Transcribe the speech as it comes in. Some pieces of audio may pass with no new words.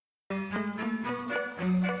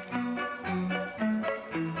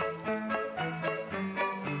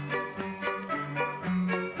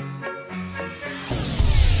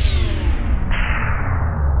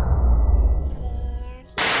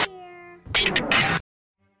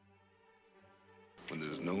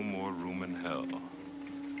well,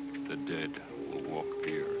 the dead will walk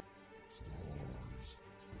here.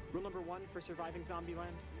 Rule number 1 for surviving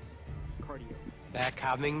Zombieland: cardio. They're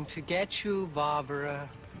coming to get you, Barbara.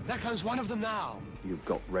 There comes one of them now. You've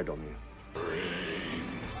got red on you.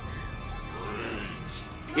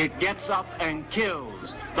 It gets up and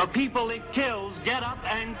kills. The people it kills get up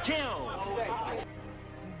and kill. Oh my God,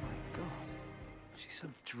 she's so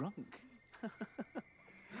drunk.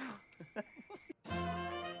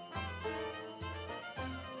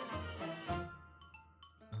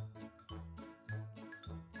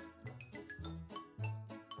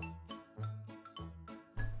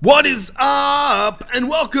 What is up, and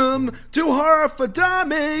welcome to Horror for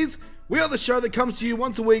Dummies. We are the show that comes to you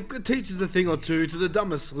once a week that teaches a thing or two to the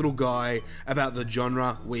dumbest little guy about the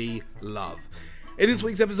genre we love. In this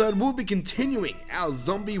week's episode, we'll be continuing our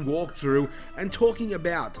zombie walkthrough and talking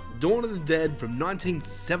about Dawn of the Dead from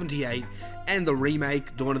 1978 and the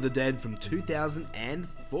remake Dawn of the Dead from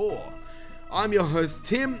 2004. I'm your host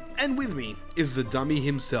Tim, and with me is the dummy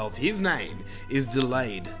himself. His name is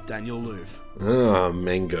Delayed Daniel Loof.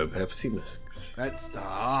 Mango Pepsi Max. That's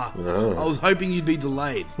I was hoping you'd be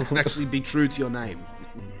delayed and actually be true to your name.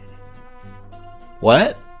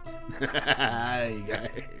 What? There you go.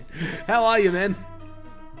 How are you, man?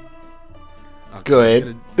 Okay,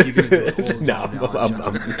 Good. You're gonna do it all the No, time now,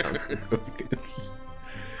 aren't you?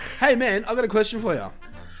 Hey, man, I've got a question for you.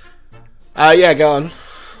 Yeah, go on.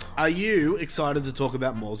 Are you excited to talk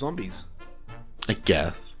about more zombies? I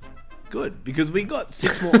guess. Good, because we got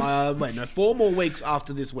 4 more weeks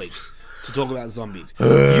after this week to talk about zombies.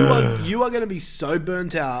 You are going to be so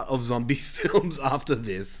burnt out of zombie films after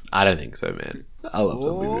this. I don't think so, man. I love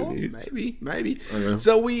zombie movies. Maybe. Okay.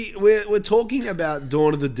 So we're talking about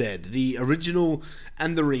Dawn of the Dead, the original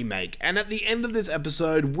and the remake. And at the end of this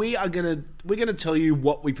episode, we're gonna tell you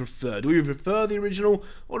what we prefer. Do we prefer the original,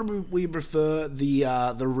 or do we prefer the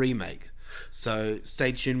remake? So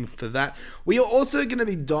stay tuned for that. We are also going to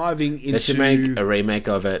be diving into... They should make a remake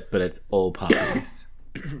of it, but it's all puppies.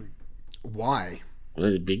 Why? Well,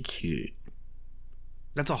 it'd be cute.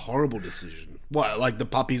 That's a horrible decision. What, like the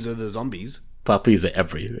puppies are the zombies? Puppies are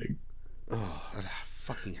everything. Oh, I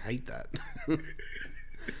fucking hate that.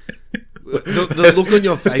 the look on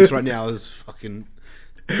your face right now is fucking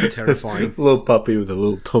terrifying. A little puppy with a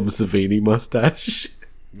little Tom Savini mustache.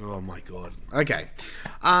 Oh my god. Okay.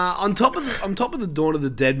 On top of the Dawn of the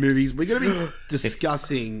Dead movies, we're going to be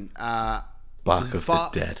discussing Bark of the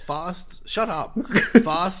Dead. Shut up.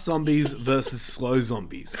 Fast zombies versus slow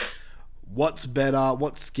zombies. What's better?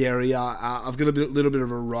 What's scarier? I've got a little bit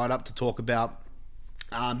of a write-up to talk about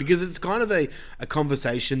because it's kind of a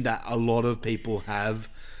conversation that a lot of people have,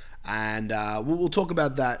 and we'll talk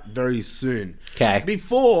about that very soon. Okay.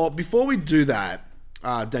 Before we do that,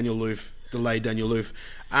 Daniel Loof, Delayed Daniel Loof,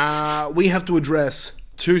 we have to address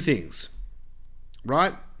two things,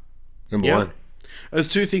 right? Number one. Those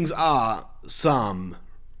two things are some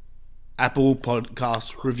Apple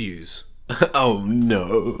Podcast reviews. Oh,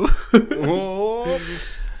 no.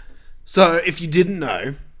 So, if you didn't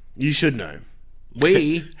know, you should know.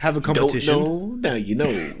 We have a competition. Don't know, now you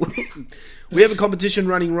know. We have a competition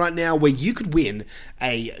running right now where you could win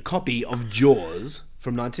a copy of Jaws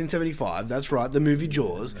from 1975. That's right, the movie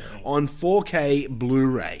Jaws, on 4K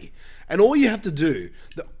Blu-ray. And all you have to do,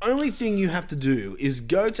 the only thing you have to do is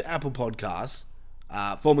go to Apple Podcasts,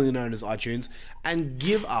 formerly known as iTunes, and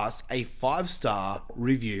give us a 5-star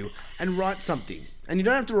review and write something. And you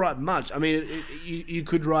don't have to write much. I mean, you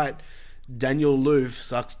could write Daniel Loof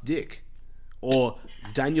sucks dick, or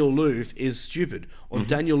Daniel Loof is stupid, or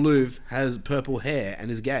Daniel Loof has purple hair and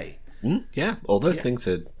is gay. Yeah, all those things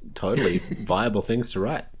are totally viable things to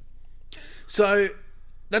write. So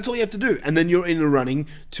that's all you have to do. And then you're in the running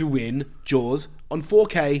to win Jaws on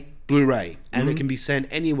 4K Blu-ray. And it can be sent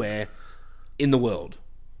anywhere in the world,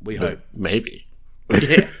 we hope. Maybe.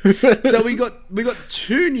 Yeah. So we got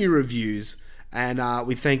 2 new reviews, and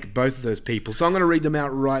we thank both of those people. So I'm going to read them out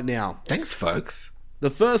right now. Thanks, folks. The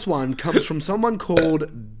first one comes from someone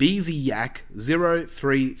called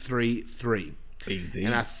BeezyYak0333. Easy.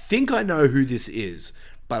 And I think I know who this is,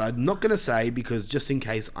 but I'm not going to say because just in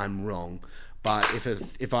case I'm wrong. But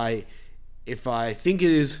if I think it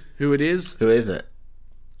is who it is, Who is it?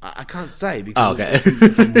 I can't say because Okay.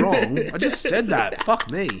 if I'm wrong. I just said that. Fuck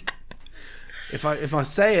me. If I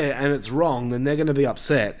say it and it's wrong, then they're going to be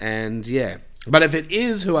upset. And yeah. But if it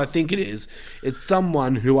is who I think it is, it's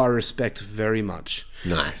someone who I respect very much.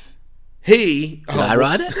 Nice. He... Did I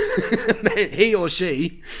write it? He or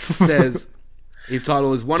she says... His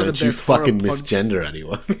title is one of the best. Don't you fucking misgender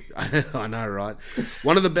anyone. I know, right?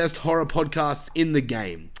 One of the best horror podcasts in the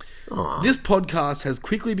game. This podcast has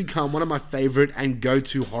quickly become one of my favorite and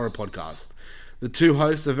go-to horror podcasts. The two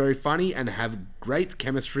hosts are very funny and have great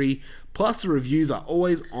chemistry, plus the reviews are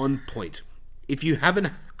always on point. If you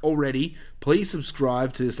haven't already, please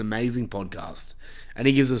subscribe to this amazing podcast. And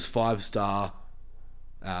he gives us 5 stars.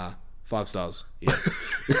 Yeah.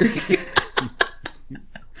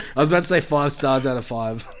 I was about to say 5 stars out of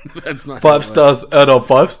 5. That's not 5 stars out of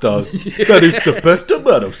 5 stars. That is the best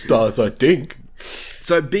amount of stars, I think.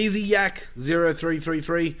 So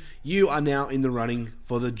BZYak0333, you are now in the running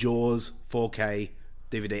for the Jaws 4K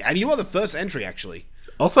DVD. And you are the first entry, actually.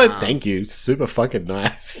 Also, thank you. Super fucking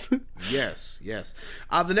nice. Yes.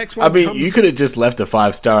 The next one you could have just left a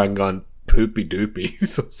 5-star and gone poopy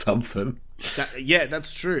doopies or something.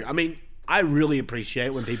 That's true. I mean, I really appreciate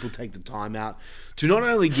when people take the time out to not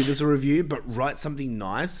only give us a review, but write something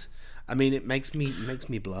nice. I mean, it makes me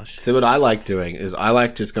blush. So what I like doing is I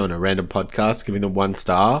like just going to random podcasts, giving them 1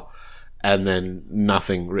 star, and then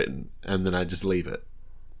nothing written, and then I just leave it.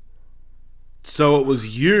 So it was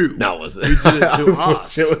you. No, it wasn't. Who did it to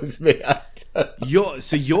us. It was me.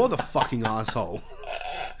 You're the fucking asshole.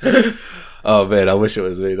 Oh man, I wish it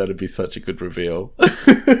was me. That'd be such a good reveal.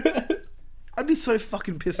 I'd be so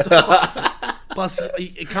fucking pissed off. Plus,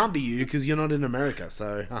 it can't be you because you're not in America.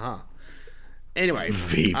 So, Anyway,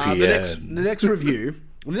 VPN. The next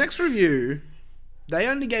review, they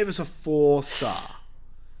only gave us a 4-star.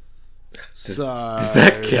 Does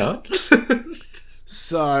that count?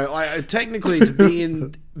 So, technically,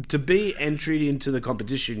 to be entered into the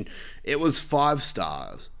competition, it was 5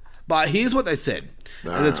 stars. But here's what they said,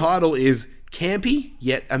 and the title is "Campy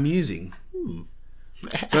Yet Amusing."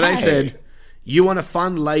 So they said, "You want a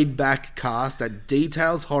fun, laid-back cast that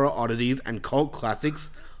details horror oddities and cult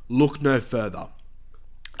classics? Look no further."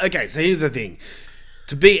 Okay, so here's the thing: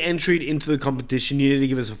 to be entered into the competition, you need to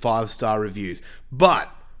give us a 5-star review. But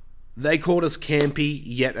they called us campy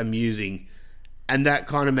yet amusing. And that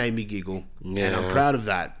kind of made me giggle. Yeah. And I'm proud of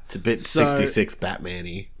that. It's a bit 66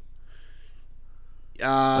 Batman-y.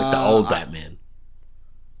 Like the old Batman.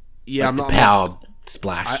 Yeah, like the power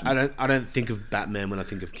splash. I don't think of Batman when I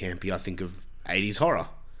think of campy. I think of 80s horror.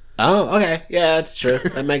 Oh, okay. Yeah, that's true.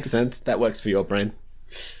 That makes sense. That works for your brain.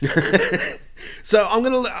 So I'm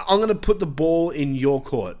gonna put the ball in your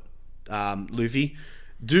court, Luffy.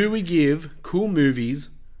 Do we give cool movies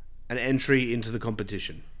an entry into the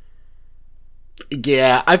competition?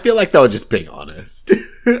 Yeah, I feel like they were just being honest.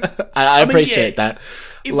 I appreciate that.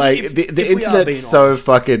 Like, the internet's so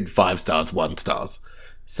fucking 5 stars, 1 stars.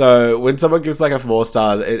 So when someone gives like a 4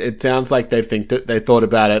 stars, it sounds like they thought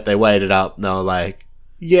about it, they weighed it up, and they were like,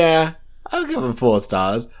 yeah, I'll give them 4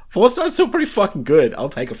 stars. 4 stars still pretty fucking good. I'll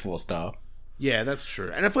take a 4-star. Yeah, that's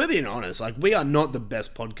true. And if we're being honest, like, we are not the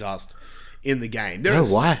best podcast in the game.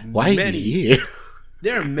 Why are you here?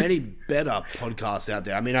 There are many better podcasts out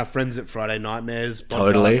there. I mean, our friends at Friday Nightmares podcast,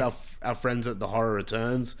 totally. Our friends at The Horror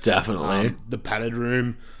Returns. Definitely. The Padded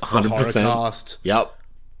Room. 100%. The Horrorcast. Yep.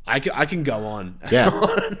 I can go on. Yeah.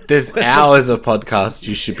 There's hours of podcasts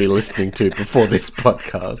you should be listening to before this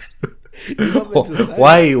podcast.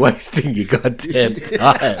 Why are you wasting your goddamn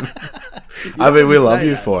time? I mean, we love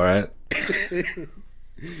you for it.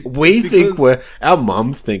 Our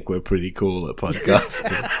mums think we're pretty cool at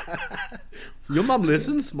podcasting. Your mum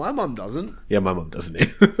listens. My mum doesn't. Yeah, my mum doesn't.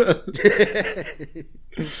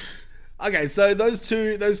 Okay, so those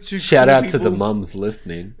two. Shout out to the mums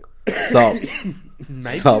listening. Sup,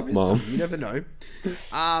 mum. You never know.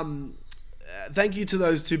 Thank you to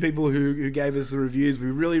those 2 people who gave us the reviews.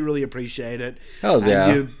 We really, really appreciate it. Hells yeah.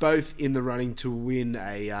 And you're both in the running to win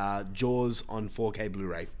a Jaws on 4K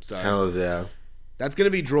Blu-ray. So hells yeah. That's going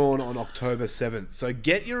to be drawn on October 7th. So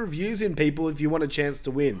get your reviews in, people, if you want a chance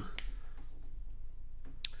to win.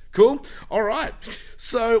 Cool. All right.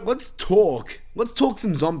 So let's talk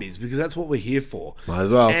some zombies, because that's what we're here for. Might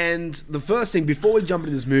as well. And the first thing, before we jump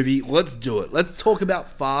into this movie, let's do it. Let's talk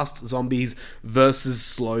about fast zombies versus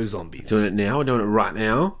slow zombies. Doing it now? We're doing it right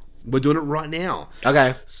now? We're doing it right now.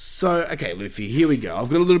 Okay. So, okay, Luffy, here we go. I've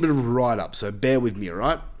got a little bit of a write-up, so bear with me, all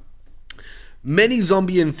right? Many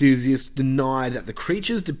zombie enthusiasts deny that the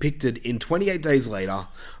creatures depicted in 28 Days Later,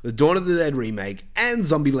 the Dawn of the Dead remake, and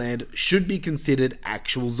Zombieland should be considered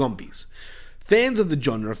actual zombies. Fans of the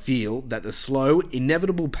genre feel that the slow,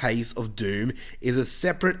 inevitable pace of doom is a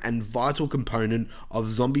separate and vital component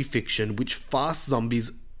of zombie fiction which fast zombie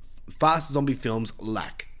films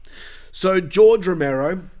lack. So George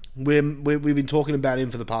Romero, we've been talking about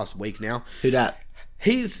him for the past week now. Who dat?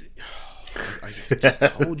 He's... I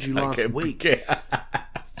told you last week.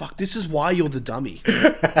 Fuck, this is why you're the dummy.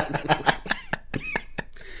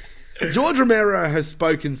 George Romero has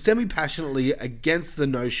spoken semi-passionately against the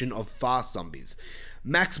notion of fast zombies.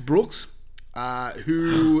 Max Brooks,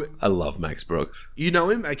 who... I love Max Brooks. You know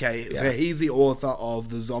him? Okay, Yeah. so he's the author of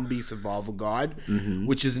The Zombie Survival Guide,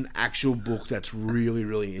 which is an actual book that's really,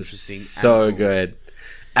 really interesting. So and cool. good.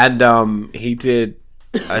 And he did,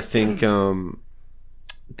 I think,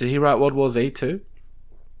 did he write World War Z too?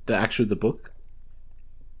 The book?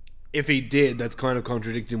 If he did, that's kind of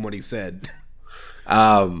contradicting what he said.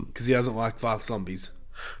 No, Because he doesn't like fast zombies.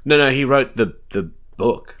 he wrote the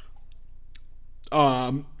book.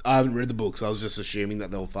 I haven't read the book, so I was just assuming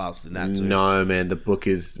that they were fast in that too. No, man, the book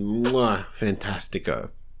is fantastico.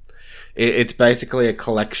 It's basically a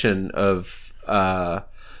collection of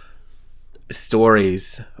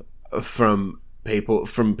stories from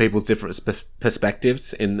people's different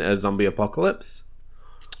perspectives in a zombie apocalypse.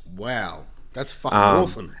 Wow. That's fucking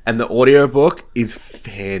awesome. And the audiobook is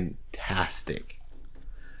fantastic.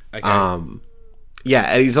 Okay. Yeah,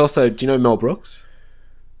 and he's also, do you know Mel Brooks?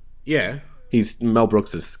 Yeah. He's Mel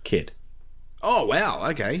Brooks' kid. Oh, wow.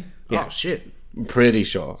 Okay. Yeah. Oh, shit. I'm pretty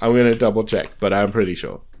sure. I'm going to double check, but I'm pretty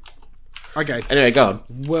sure. Okay. Anyway, go on.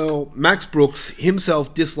 Well, Max Brooks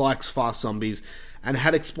himself dislikes fast zombies and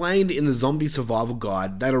had explained in the Zombie Survival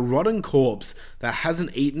Guide that a rotten corpse that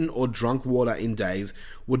hasn't eaten or drunk water in days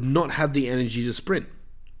would not have the energy to sprint.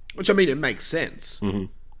 Which, I mean, it makes sense.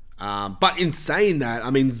 But in saying that,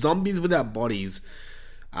 I mean, zombies without bodies,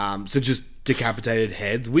 so just decapitated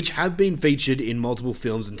heads, which have been featured in multiple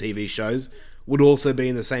films and TV shows, would also be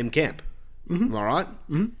in the same camp. Am I right?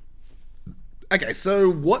 Okay, so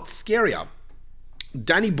what's scarier?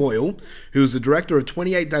 Danny Boyle, who is the director of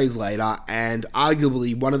 28 Days Later and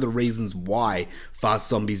arguably one of the reasons why fast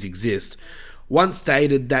zombies exist, once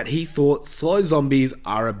stated that he thought slow zombies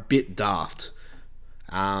are a bit daft.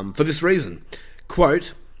 For this reason,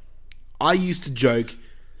 quote, "I used to joke,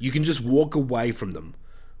 you can just walk away from them.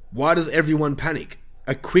 Why does everyone panic?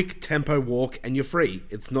 A quick tempo walk and you're free.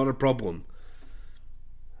 It's not a problem."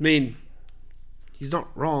 I mean, he's not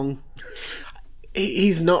wrong.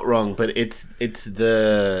 He's not wrong, but it's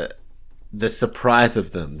the surprise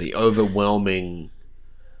of them, the overwhelming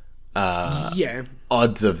Yeah.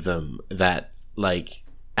 odds of them that, like,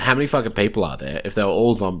 how many fucking people are there? If they were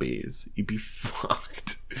all zombies, you'd be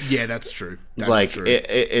fucked. Yeah, that's true. That's like true.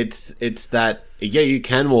 it's that, yeah, you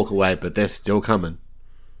can walk away, but they're still coming.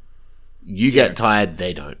 You get tired,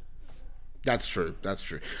 they don't. That's true. That's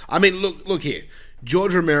true. I mean, look here.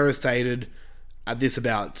 George Romero stated this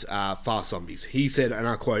about fast zombies. He said, and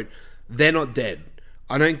I quote, "They're not dead.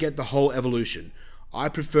 I don't get the whole evolution. I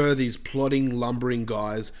prefer these plodding, lumbering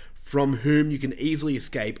guys from whom you can easily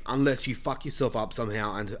escape unless you fuck yourself up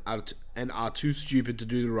somehow and are too stupid to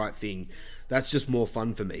do the right thing. That's just more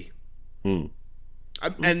fun for me."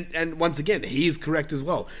 And once again, he is correct as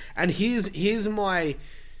well. And here's my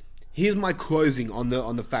closing on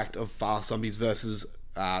the fact of fast zombies versus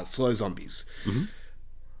slow zombies.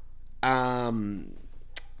 The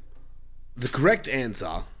correct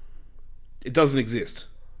answer, it doesn't exist.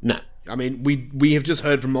 No. I mean, we have just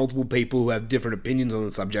heard from multiple people who have different opinions on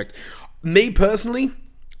the subject. Me personally,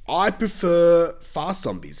 I prefer fast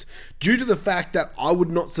zombies due to the fact that I would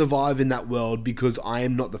not survive in that world because I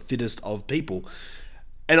am not the fittest of people,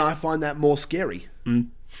 and I find that more scary. You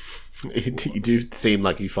do seem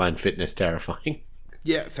like you find fitness terrifying.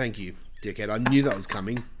 Yeah, thank you, dickhead. I knew that was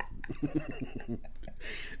coming.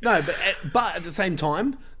 No, but at the same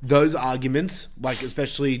time, those arguments, like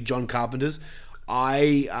especially John Carpenter's,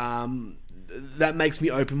 that makes me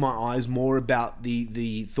open my eyes more about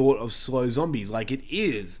the thought of slow zombies. Like, it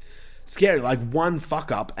is scary. Like, one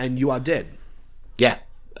fuck up and you are dead. Yeah.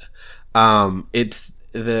 It's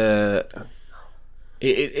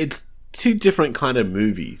it's two different kind of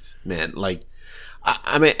movies, man. Like,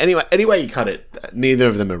 I mean, anyway you cut it, neither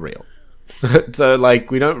of them are real. So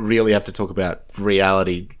like, we don't really have to talk about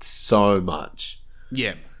reality so much.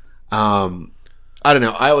 Yeah. I don't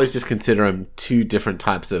know. I always just consider them two different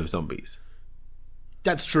types of zombies.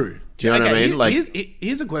 That's true. Do you know what I mean? Like,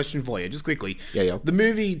 here's a question for you, just quickly. Yeah. The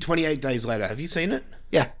movie 28 Days Later, have you seen it?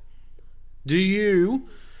 Yeah.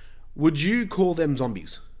 Would you call them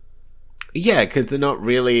zombies? Yeah, because they're not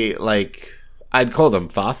really, like, I'd call them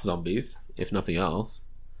fast zombies, if nothing else.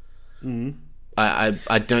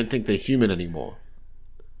 I don't think they're human anymore.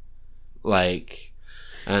 Like,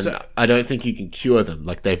 and So- I don't think you can cure them.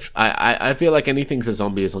 Like, I feel like anything's a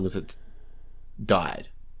zombie as long as it's died.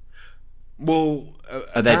 Well,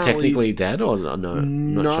 Are they apparently- technically dead or no?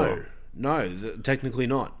 Not sure. No, technically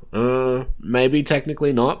not. Maybe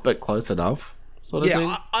technically not, but close enough, sort of thing.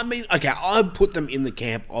 Yeah, I mean, okay, I put them in the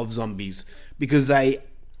camp of zombies because they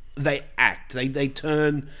act, they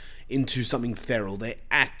turn into something feral. They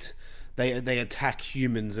attack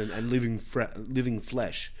humans and living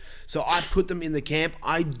flesh. So I put them in the camp.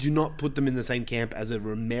 I do not put them in the same camp as a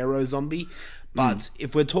Romero zombie, but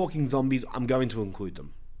if we're talking zombies, I'm going to include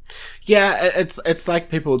them. Yeah, it's like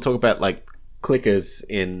people talk about like clickers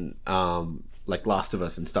in like Last of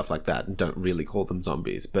Us and stuff like that, and don't really call them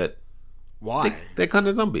zombies, but why? They're kind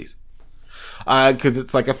of zombies. Because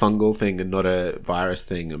it's like a fungal thing and not a virus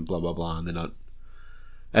thing, and blah blah blah, and they're not.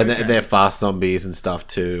 And they're fast zombies and stuff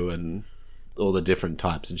too, and all the different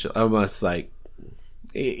types and shit. Almost like,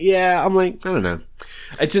 yeah, I'm like, I don't know.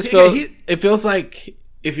 It just feels. It feels like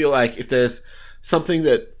if there's something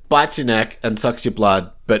that bites your neck and sucks your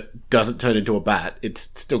blood, but doesn't turn into a bat, it's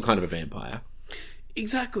still kind of a vampire.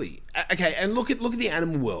 Exactly. Okay, and look at the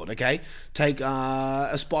animal world. Okay, take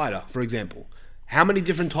a spider for example. How many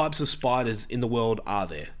different types of spiders in the world are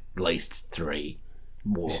there? At least 3.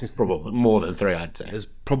 Probably more than 3, I'd say. There's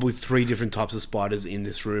probably 3 different types of spiders in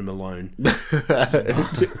this room alone.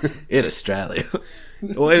 In Australia.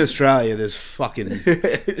 Well, in Australia, there's fucking...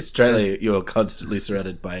 Australia, you're constantly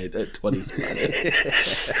surrounded by 20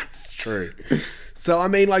 spiders. That's true. So, I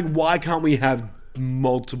mean, like, why can't we have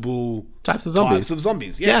multiple... Types of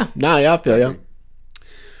zombies? Yeah. I feel you.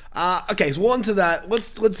 Okay, so on to that.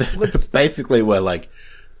 Let's... Basically, we're like,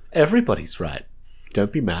 everybody's right.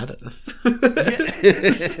 Don't be mad at us.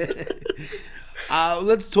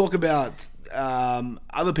 Let's talk about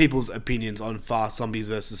other people's opinions on fast zombies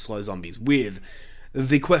versus slow zombies with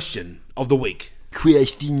the question of the week.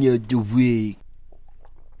 Question of the week.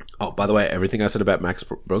 Oh, by the way, everything I said about Max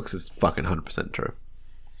Brooks is fucking 100% true.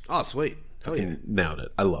 Oh, sweet. Hell yeah. Nailed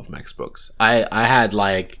it. I love Max Brooks. I had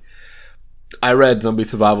like... I read Zombie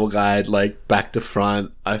Survival Guide like back to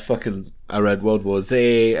front. I read World War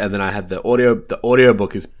Z, and then I had the audio. The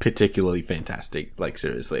audiobook is particularly fantastic. Like,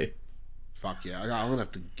 seriously. Fuck yeah. I'm going to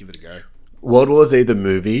have to give it a go. World War Z, the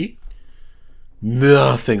movie,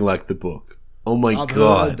 nothing like the book. Oh my God.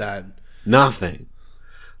 I've heard that. Nothing.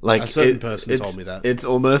 Like, a certain person told me that. It's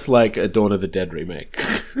almost like a Dawn of the Dead remake.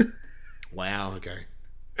 Wow, okay.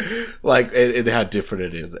 Like, in how different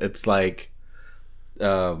it is. It's like,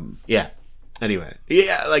 yeah. Anyway,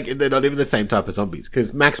 yeah, like, they're not even the same type of zombies,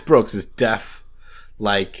 because Max Brooks is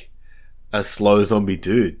like a slow zombie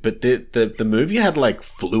dude, but the movie had like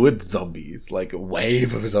fluid zombies, like a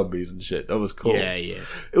wave of zombies and shit. That was cool. Yeah.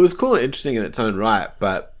 It was cool and interesting in its own right,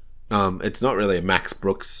 but it's not really a Max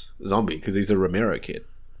Brooks zombie because he's a Romero kid.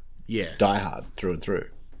 Yeah, Die Hard through and through.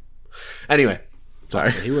 Anyway,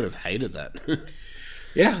 sorry. He would have hated that.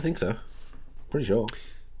 Yeah, I think so. Pretty sure.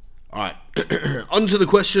 All right, on to the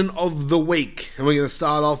question of the week. And we're going to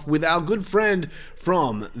start off with our good friend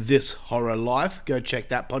from This Horror Life. Go check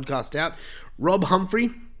that podcast out. Rob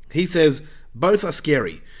Humphrey, he says, both are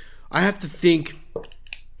scary. I have to think...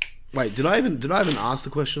 Wait, did I even ask the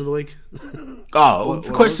question of the week?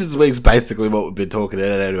 The question of the week is basically what we've been talking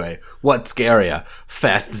about anyway. What's scarier,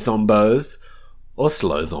 fast zombos or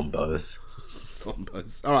slow zombos?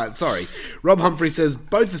 Zombos. All right, sorry. Rob Humphrey says,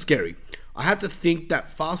 both are scary. I have to think that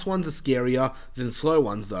fast ones are scarier than slow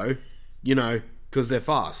ones, though. You know, because they're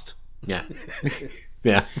fast. Yeah.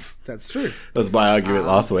 Yeah. That's true. That was my argument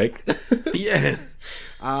last week. Yeah.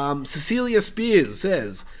 Cecilia Spears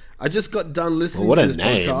says, I just got done listening what to a this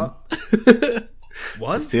name. podcast.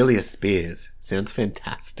 What? Cecilia Spears. Sounds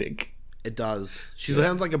fantastic. It does. She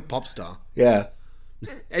sounds like a pop star. Yeah.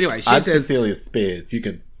 Anyway, I'm says... Cecilia Spears. You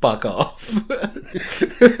can fuck off.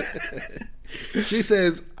 She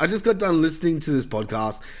says, I just got done listening to this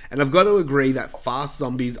podcast, and I've got to agree that fast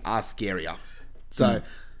zombies are scarier. So,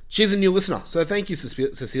 she's a new listener. So, thank you,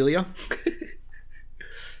 Cecilia.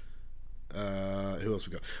 Who else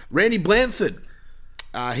we got? Randy Blanford.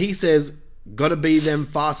 He says, gotta be them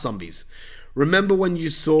fast zombies. Remember when you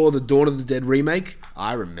saw the Dawn of the Dead remake?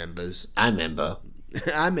 I remembers. I remember.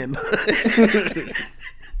 I remember.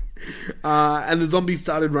 And the zombies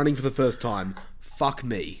started running for the first time. Fuck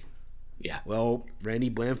me. Yeah. Well, Randy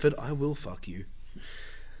Blanford, I will fuck you.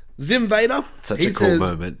 Zim Vader. Such a cool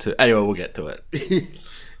moment. Anyway, we'll get to it.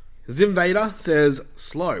 Zim Vader says,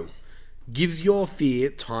 slow. Gives your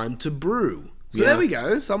fear time to brew. So there we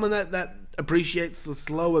go. Someone that appreciates the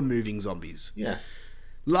slower moving zombies. Yeah.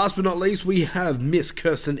 Last but not least, we have Miss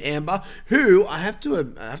Kirsten Amber, who I have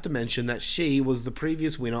to mention that she was the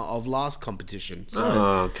previous winner of last competition.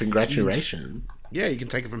 So congratulations. Yeah, you can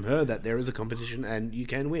take it from her that there is a competition and you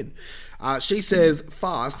can win. She says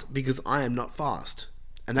fast because I am not fast.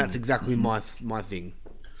 And that's exactly my thing.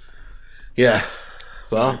 Yeah.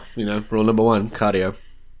 Well, rule number 1, cardio.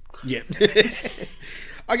 Yeah.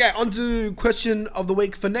 Okay, on to question of the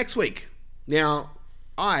week for next week. Now,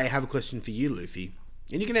 I have a question for you, Luffy.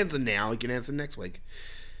 And you can answer now, you can answer next week.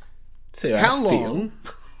 See How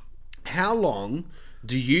long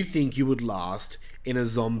do you think you would last in a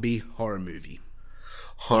zombie horror movie?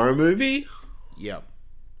 Horror movie? Yep.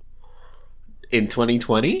 In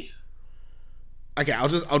 2020? Okay,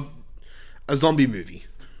 a zombie movie.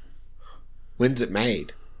 When's it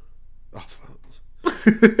made? Oh,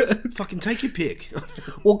 fucking take your pick.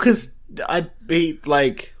 Well, because I'd be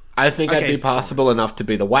like, I think I'd be passable enough to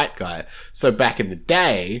be the white guy. So back in the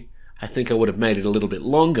day, I think I would have made it a little bit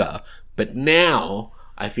longer. But now,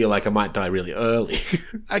 I feel like I might die really early.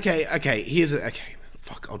 Okay,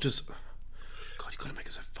 fuck, God, you gotta make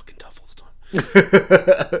it so fucking tough all the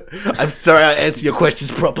time. I'm sorry I answer your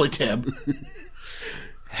questions properly, Tim.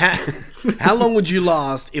 How long would you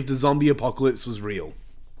last if the zombie apocalypse was real?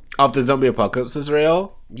 If the zombie apocalypse was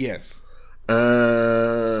real? Yes.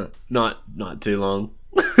 Not too long.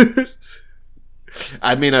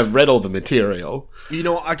 I mean, I've read all the material. You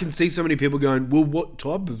know, I can see so many people going, well, what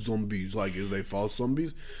type of zombies? Like, are they fast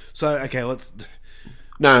zombies? So, okay, let's...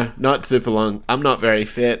 No, not super long. I'm not very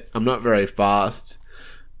fit. I'm not very fast.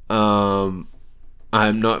 I'm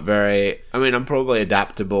not very... I mean, I'm probably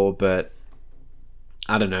adaptable, but...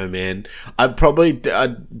 I don't know, man. I'd be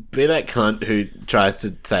that cunt who tries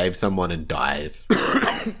to save someone and dies.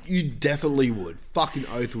 You definitely would. Fucking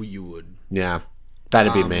oath you would. Yeah,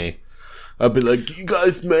 that'd be me. I'd be like, you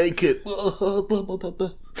guys make it.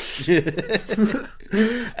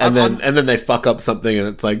 and then they fuck up something and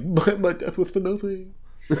it's like, my death was for nothing.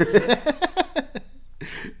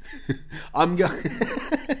 I'm going...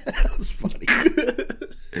 That was funny.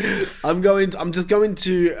 I'm just going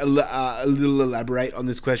to a little elaborate on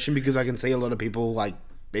this question because I can see a lot of people like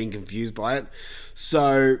being confused by it.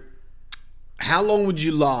 So, how long would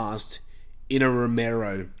you last in a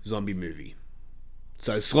Romero zombie movie?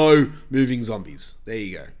 So slow moving zombies. There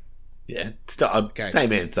you go. Yeah.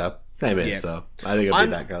 Same answer. Yeah. I think I'll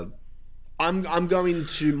be that guy. I'm going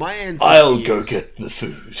to my answer. I'll go get the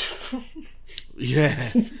food.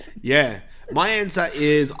 Yeah. My answer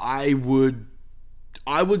is I would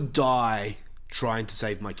die trying to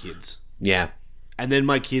save my kids. Yeah. And then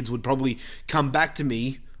my kids would probably come back to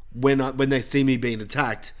me when they see me being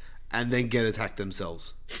attacked and then get attacked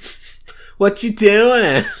themselves. What you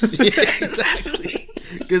doing? Yeah, exactly.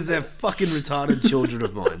 Because they're fucking retarded children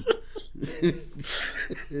of mine.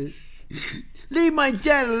 Leave my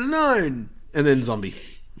dad alone. And then zombie.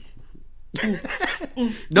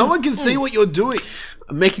 No one can see what you're doing.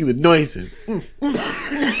 I'm making the noises.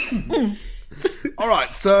 All right,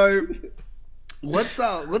 so let's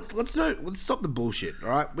stop the bullshit. All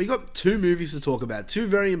right, we got 2 movies to talk about, 2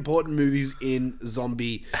 very important movies in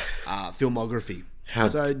zombie filmography. How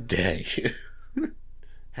dare you?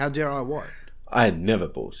 How dare I what? I never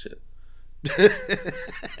bullshit.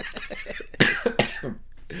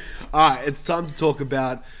 All right, it's time to talk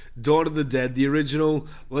about Dawn of the Dead, the original.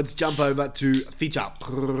 Let's jump over to feature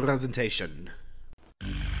presentation.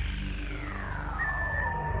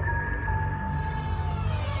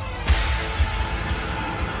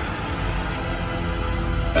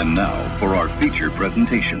 And now for our feature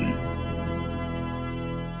presentation.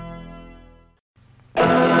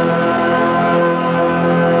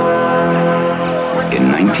 In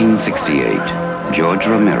 1968, George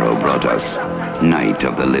Romero brought us Night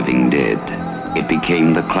of the Living Dead. It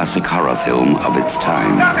became the classic horror film of its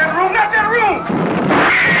time. Not that room! Not that room!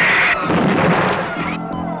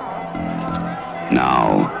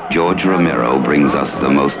 Now, George Romero brings us the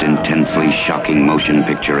most intensely shocking motion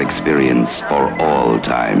picture experience for all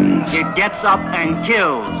times. It gets up and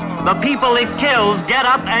kills. The people it kills get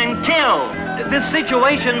up and kill. This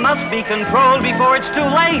situation must be controlled before it's too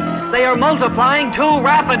late. They are multiplying too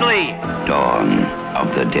rapidly. Dawn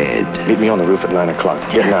of the Dead. Meet me on the roof at 9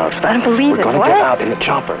 o'clock. Getting out. I don't believe We're it. going to What? get out in the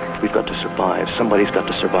chopper. We've got to survive. Somebody's got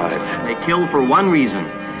to survive. They kill for one reason.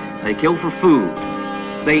 They kill for food.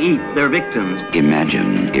 They eat their victims.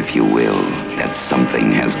 Imagine, if you will, that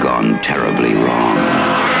something has gone terribly wrong.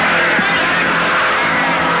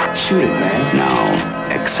 Shoot it, man. Now,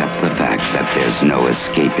 accept the fact that there's no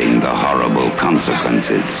escaping the horrible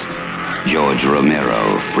consequences. George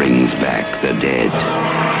Romero brings back the dead.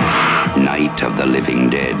 Night of the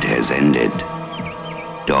Living Dead has ended.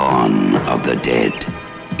 Dawn of the Dead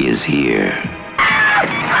is here.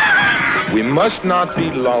 We must not be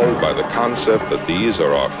lulled by the concept that these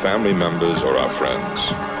are our family members or our friends.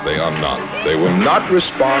 They are not. They will not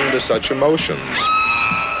respond to such emotions.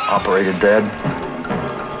 Operator dead.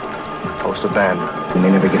 Post abandoned. We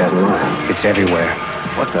may never get out alive. It's everywhere.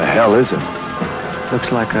 What the hell is it?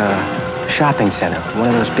 Looks like a shopping center,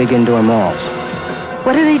 one of those big indoor malls.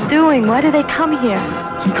 What are they doing? Why do they come here?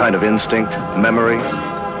 some kind of instinct, memory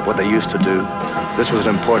of what they used to do. This was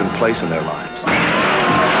an important place in their lives.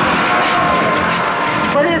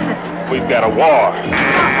 What is it? We've got a war.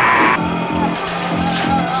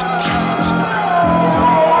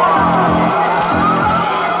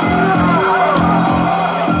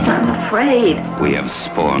 I'm afraid. We have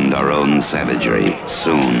spawned our own savagery.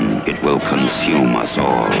 Soon it will consume us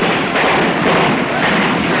all.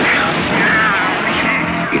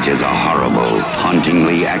 It is a horrible,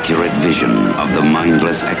 hauntingly accurate vision of the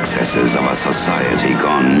mindless excesses of a society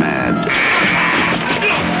gone mad.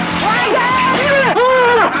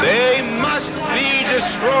 They must be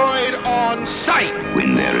destroyed on sight.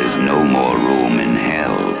 When there is no more room in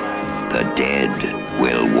hell, the dead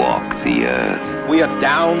will walk the earth. We are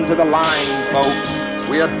down to the line, folks.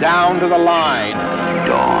 We are down to the line.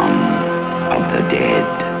 Dawn of the Dead.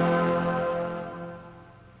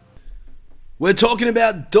 We're talking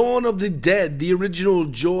about Dawn of the Dead, the original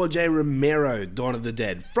George A. Romero Dawn of the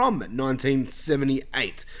Dead from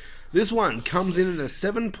 1978. This one comes in at a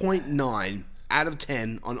 7.9 out of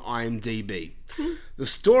 10 on IMDb. The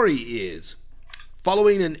story is,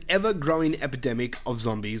 following an ever-growing epidemic of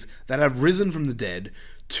zombies that have risen from the dead,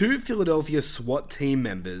 2 Philadelphia SWAT team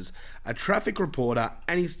members, a traffic reporter,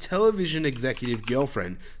 and his television executive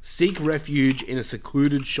girlfriend seek refuge in a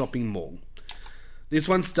secluded shopping mall. This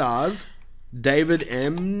one stars David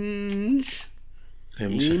Emge.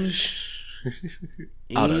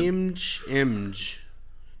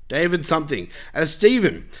 David something as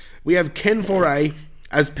Stephen. We have Ken Foray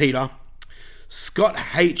as Peter. Scott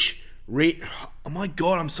H. Oh my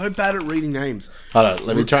god, I'm so bad at reading names. Hold on,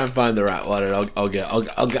 let me try and find the right one, and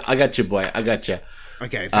I got you, boy. I got you.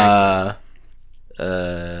 Okay, thanks.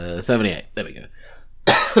 78. There we go.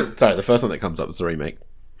 Sorry, the first one that comes up is the remake.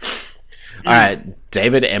 All right,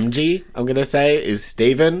 David MG, I'm going to say, is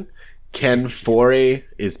Stephen. Ken Forey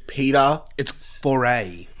is Peter. It's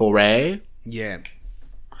Foray. Foray? Yeah.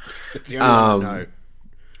 It's the only one I know.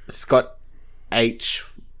 Scott H.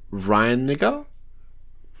 Reiniger?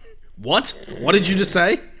 What? What did you just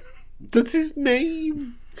say? That's his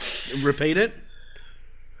name. Repeat it.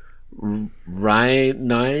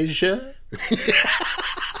 Reiniger?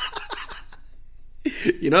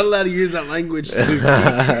 You're not allowed to use that language.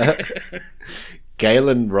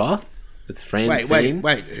 Galen Roth. It's Francine.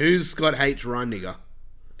 Wait. Who's Scott H. Reiniger?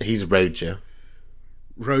 He's Roger.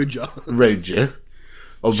 Roger.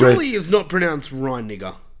 Or surely it's not pronounced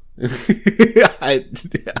Reiniger. That's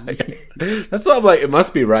why I'm like, it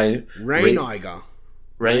must be Reiniger.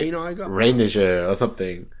 Reiniger or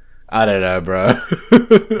something. I don't know, bro.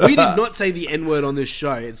 We did not say the N-word on this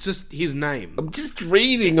show. It's just his name. I'm just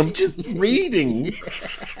reading.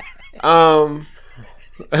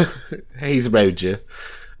 He's Roger.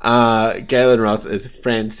 Galen Ross is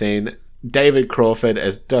Francine. David Crawford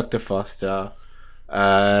as Dr. Foster.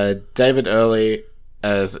 David Early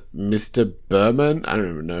as Mr. Berman. I don't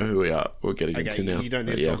even know who we're getting into now. You don't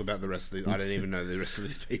need to talk about the rest of these. I don't even know the rest of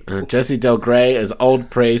these people. Jesse Del Grey as Old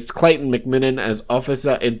Priest. Clayton McMinnon as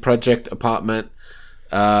Officer in Project Apartment.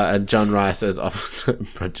 And John Rice as Officer in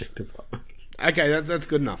Project Apartment. Okay, that's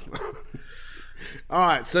good enough.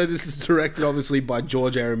 Alright, so this is directed obviously by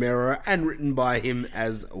George A. Romero and written by him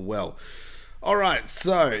as well. Alright,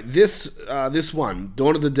 so this one,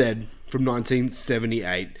 Dawn of the Dead from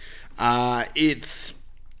 1978. It's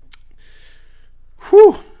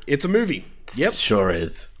a movie. Yep. Sure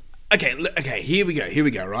is. Okay, here we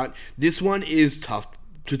go, right? This one is tough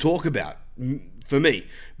to talk about for me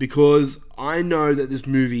because I know that this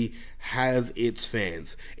movie has its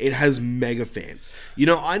fans. It has mega fans. You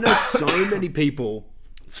know, I know so many people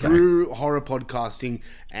through horror podcasting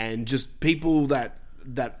and just people that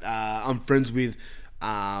I'm friends with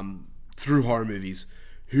through horror movies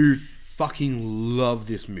who fucking love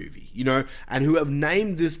this movie, you know, and who have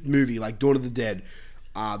named this movie, like Dawn of the Dead,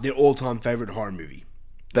 their all-time favorite horror movie.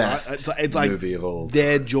 Best right? It's like movie of all.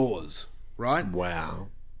 Their Jaws, right? Wow.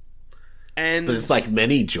 But it's like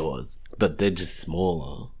many Jaws, but they're just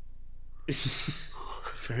smaller.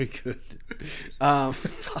 Very good.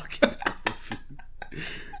 Fucking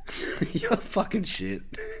you're fucking shit.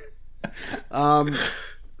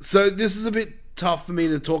 So this is a bit tough for me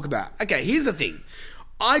to talk about. Okay, here's the thing.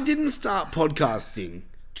 I didn't start podcasting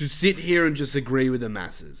to sit here and just agree with the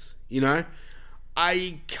masses. You know,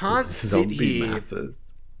 I can't sit here.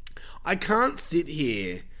 Masses. I can't sit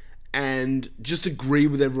here and just agree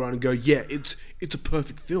with everyone and go, yeah, it's a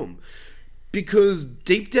perfect film, because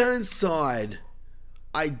deep down inside,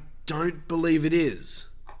 I don't believe it is.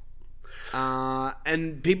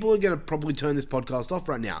 And people are going to probably turn this podcast off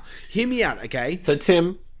right now. Hear me out, okay? So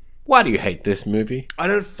Tim, Why do you hate this movie? I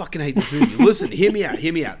don't fucking hate this movie. Listen, hear me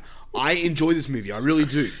out. I enjoy this movie. I really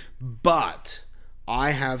do. But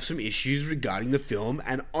I have some issues regarding the film.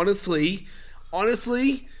 And honestly,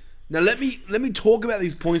 now let me talk about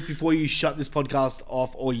these points before you shut this podcast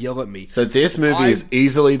off or yell at me. So this movie is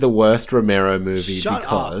easily the worst Romero movie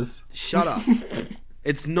because... Shut up.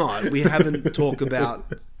 It's not. We haven't talked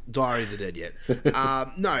about Diary of the Dead yet.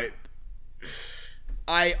 No.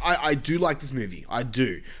 I do like this movie. I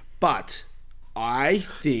do. But I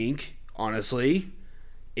think, honestly,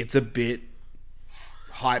 it's a bit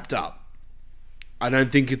hyped up. I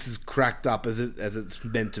don't think it's as cracked up as it's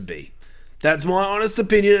meant to be. That's my honest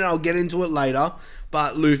opinion, and I'll get into it later.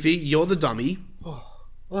 But Luffy, you're the dummy.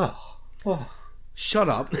 Shut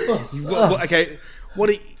up. Okay,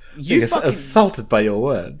 what are you fucking assaulted by your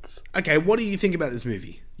words? Okay, what do you think about this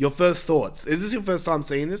movie? Your first thoughts? Is this your first time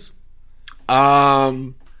seeing this?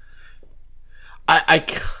 I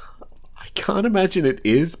can't imagine it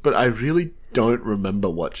is, but I really don't remember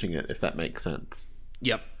watching it, if that makes sense.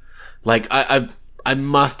 Yep. Like, I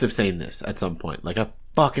must have seen this at some point. Like, I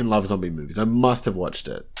fucking love zombie movies. I must have watched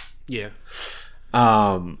it. Yeah.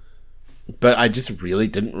 But I just really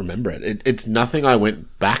didn't remember it. It's nothing I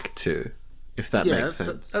went back to, if that makes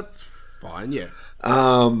sense. That's fine, yeah.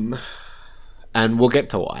 And we'll get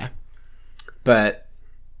to why. But,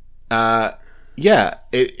 yeah,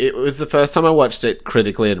 it was the first time I watched it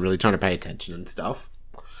critically and really trying to pay attention and stuff.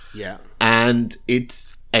 Yeah. And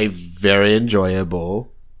it's a very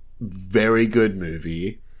enjoyable, very good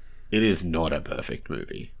movie. It is not a perfect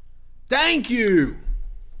movie. Thank you!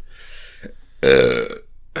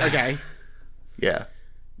 Okay. Yeah.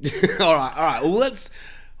 All right. Well, let's...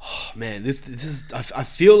 Oh, man, this is... I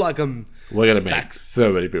feel like I'm... We're going to make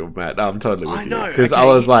so many people mad. No, I'm totally with you. I know. Because I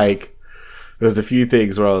was like... There's a few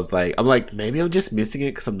things where I was like... I'm like, maybe I'm just missing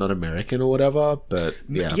it because I'm not American or whatever, but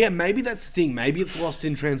yeah. Yeah, maybe that's the thing. Maybe it's lost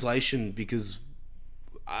in translation because...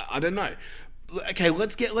 I don't know. Okay,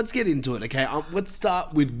 let's get into it, okay? Let's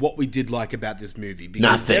start with what we did like about this movie.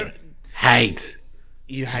 Nothing. Hate.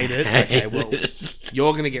 You hate it? Okay, well,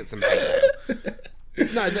 you're going to get some hate now.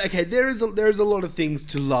 No, okay, there is a lot of things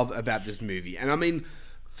to love about this movie. And I mean,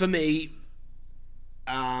 for me,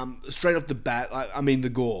 straight off the bat, I mean, the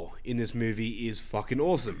gore in this movie is fucking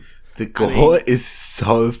awesome. The gore is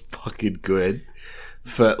so fucking good.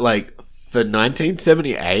 For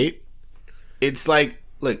 1978, it's like,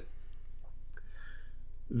 look,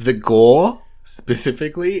 the gore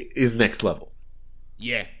specifically is next level.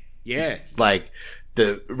 Yeah. Like,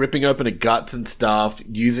 the ripping open of guts and stuff,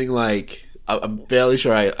 using like... I'm fairly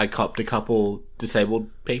sure I copped a couple disabled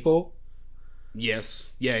people.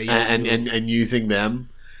 Yes. Yeah. And using them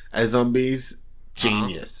as zombies.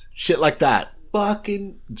 Genius. Shit like that.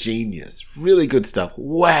 Fucking genius. Really good stuff.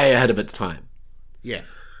 Way ahead of its time. Yeah.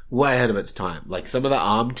 Way ahead of its time. Like, some of the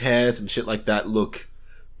arm tears and shit like that look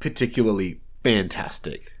particularly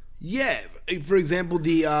fantastic. Yeah. For example,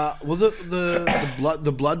 was it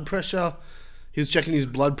the blood pressure? He was checking his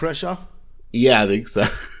blood pressure? Yeah, I think so.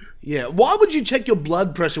 Yeah, why would you check your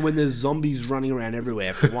blood pressure when there's zombies running around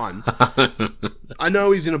everywhere, for one? I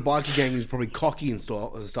know he's in a biker gang, he's probably cocky and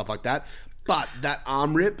stuff like that, but that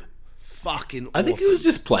arm rip, fucking awesome. I think he was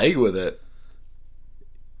just playing with it.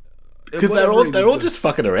 Because they're all just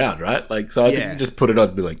fucking around, right? Like, so I think he just put it on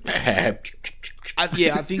and be like... I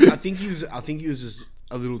think he was just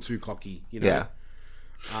a little too cocky, you know? Yeah.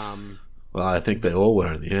 Well, I think they all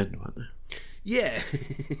were in the end, weren't they? Yeah.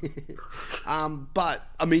 But,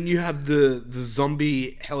 I mean, you have the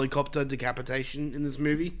zombie helicopter decapitation in this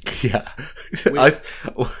movie. Yeah.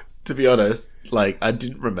 To be honest, like, I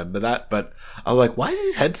didn't remember that, but I was like, why is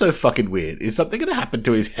his head so fucking weird? Is something going to happen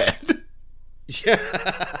to his head?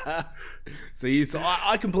 Yeah. So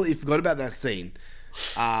I completely forgot about that scene.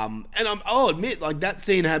 And I'll admit, like, that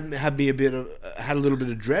scene had me had a little bit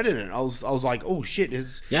of dread in it. I was like, oh shit,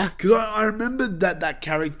 because I remembered that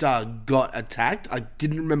character got attacked. I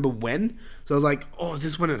didn't remember when, so I was like, oh, is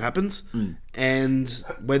this when it happens? And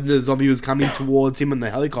when the zombie was coming towards him in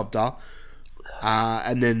the helicopter,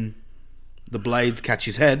 and then the blades catch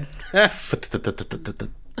his head.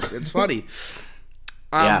 It's funny.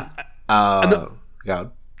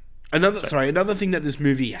 Another thing that this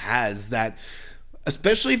movie has that,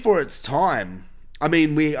 especially for its time, I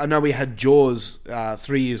mean, I know we had Jaws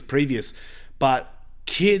 3 years previous, but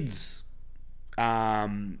kids,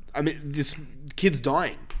 this kids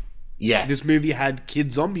dying. Yes. This movie had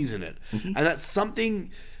kid zombies in it. Mm-hmm. And that's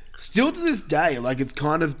something, still to this day, like, it's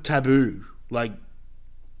kind of taboo, like,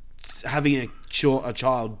 having a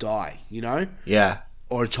child die, you know? Yeah.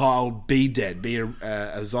 Or a child be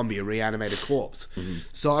a zombie, a reanimated corpse. Mm-hmm.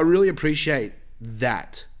 So I really appreciate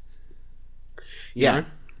that Yeah.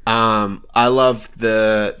 I love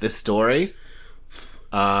the story.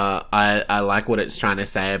 I like what it's trying to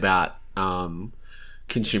say about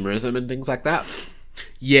consumerism and things like that.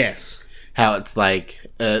 Yes. How it's like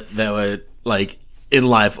they were like in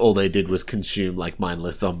life all they did was consume like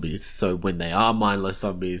mindless zombies. So when they are mindless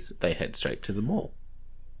zombies, they head straight to the mall.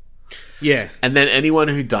 Yeah. And then anyone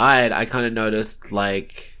who died, I kind of noticed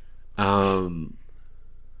like it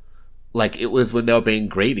was when they were being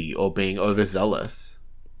greedy or being overzealous.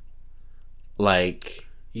 Like,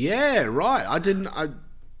 yeah, right.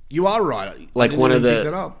 You are right. Like one of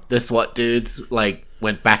the SWAT dudes like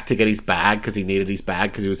went back to get his bag because he needed his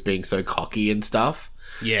bag because he was being so cocky and stuff.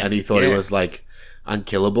 Yeah. And he thought he was like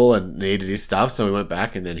unkillable and needed his stuff, so he went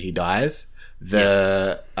back and then he dies.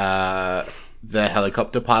 The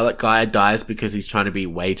helicopter pilot guy dies because he's trying to be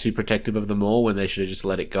way too protective of the mall when they should have just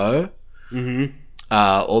let it go. Mm-hmm.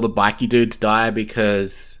 All the bikie dudes die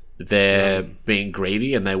because they're being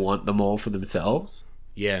greedy and they want the mall for themselves.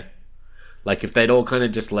 Yeah. Like, if they'd all kind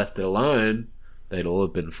of just left it alone, they'd all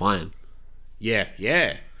have been fine. Yeah,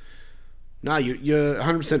 yeah. No, you're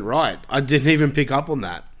 100% right. I didn't even pick up on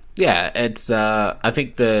that. Yeah, it's, I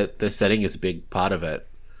think the setting is a big part of it.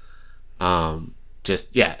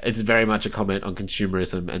 It's very much a comment on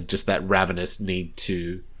consumerism and just that ravenous need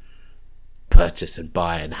to purchase and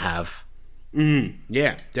buy and have.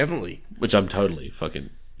 Yeah, definitely. Which I'm totally fucking,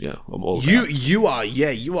 I'm all about. You are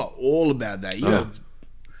all about that. You have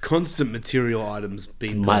constant material items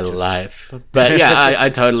being purchased. My life. But yeah, I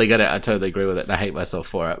totally get it. I totally agree with it. And I hate myself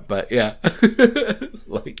for it. But yeah.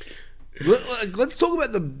 Let's talk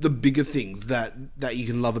about the bigger things that you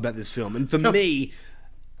can love about this film. And for me,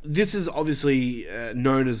 this is obviously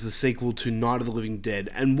known as the sequel to Night of the Living Dead.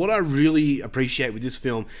 And what I really appreciate with this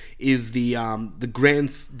film is the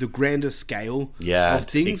grander scale of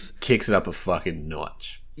things. It kicks it up a fucking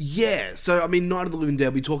notch. Yeah. So, I mean, Night of the Living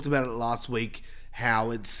Dead, we talked about it last week,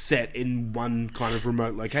 how it's set in one kind of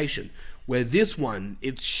remote location. Where this one,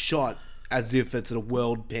 it's shot as if it's a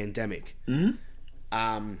world pandemic.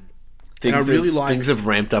 Mm-hmm. Things have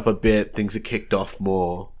ramped up a bit. Things are kicked off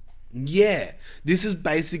more. Yeah, this is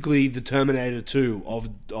basically the Terminator 2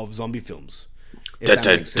 of zombie films. That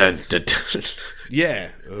makes sense.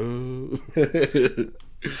 Yeah. And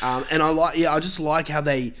I just like how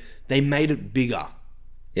they made it bigger.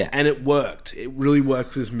 Yeah. And it worked. It really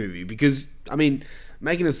worked for this movie because, I mean,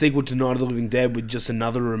 making a sequel to Night of the Living Dead with just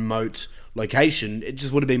another remote location, it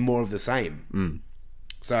just would have been more of the same.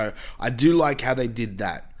 So I do like how they did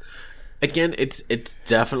that. Again, it's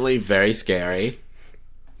definitely very scary.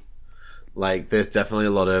 Like, there's definitely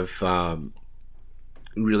a lot of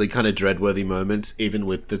really kind of dread-worthy moments, even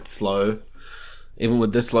with the slow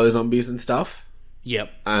zombies and stuff. Yep.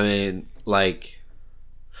 I mean, like,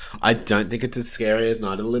 I don't think it's as scary as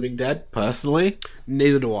Night of the Living Dead, personally.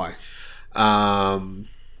 Neither do I.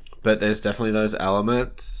 But there's definitely those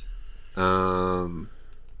elements. The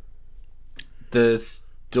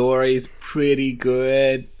story's pretty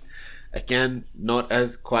good. Again, not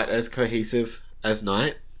quite as cohesive as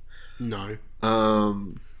Night. No.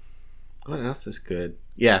 What else is good?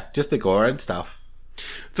 Yeah, just the gore and stuff.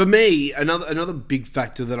 For me, another big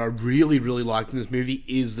factor that I really, really like in this movie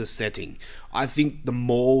is the setting. I think the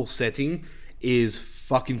mall setting is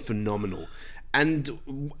fucking phenomenal. And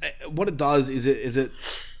what it does is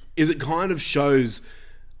it kind of shows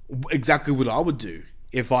exactly what I would do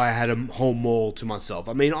if I had a whole mall to myself.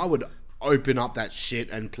 I mean, I would open up that shit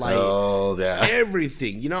and play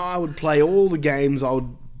everything. You know, I would play all the games. I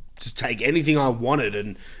would just take anything I wanted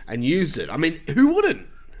and used it. I mean, who wouldn't?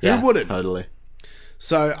 Yeah, who wouldn't? Totally.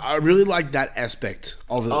 So I really like that aspect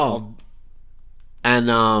of it.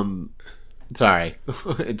 And sorry,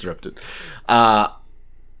 interrupted.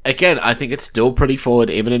 Again, I think it's still pretty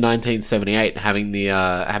forward, even in 1978, having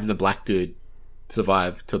the black dude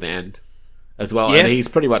survive till the end as well. Yeah. And he's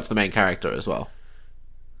pretty much the main character as well.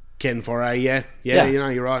 Ken Foray, yeah, you know,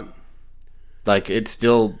 you're right. Like, it's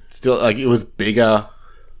still like, it was bigger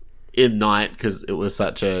in Night because it was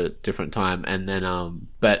such a different time, and then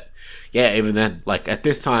but yeah, even then, like, at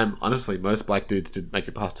this time, honestly, most black dudes didn't make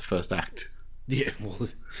it past the first act. Yeah, well,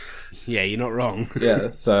 yeah, you're not wrong.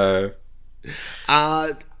 Yeah, so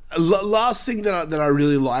last thing that I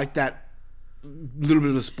really like, that little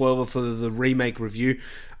bit of a spoiler for the remake review.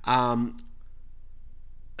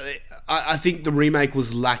 I think the remake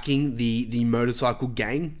was lacking the motorcycle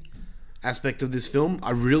gang aspect of this film.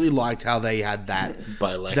 I really liked how they had that.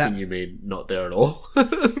 By lacking, you mean not there at all?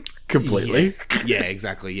 Completely. Yeah,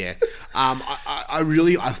 exactly, yeah.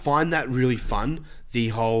 I find that really fun, the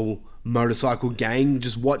whole motorcycle gang,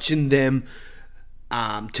 just watching them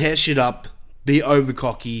tear shit up, be over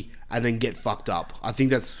cocky, and then get fucked up. I think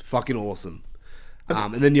that's fucking awesome.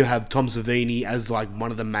 And then you have Tom Savini as like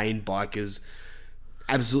one of the main bikers,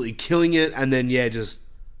 absolutely killing it, and then just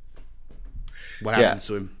what happens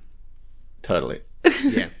to him? Totally.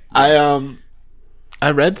 Yeah. I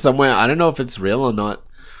read somewhere, I don't know if it's real or not,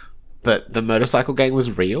 but the motorcycle gang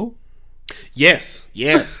was real. Yes,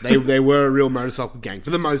 they were a real motorcycle gang for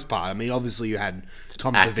the most part. I mean, obviously you had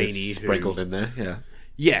Tom Savini sprinkled in there,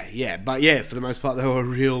 but for the most part they were a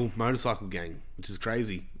real motorcycle gang, which is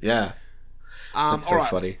crazy. Yeah, that's so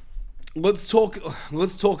funny. Let's talk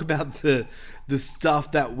about the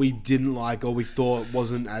stuff that we didn't like or we thought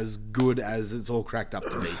wasn't as good as it's all cracked up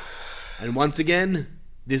to be. And once again,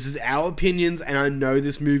 this is our opinions, and I know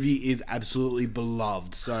this movie is absolutely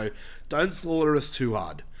beloved, so don't slaughter us too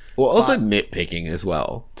hard. Well, also nitpicking as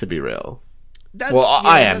well, to be real.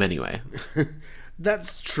 I am anyway.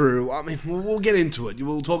 That's true. I mean, we'll get into it.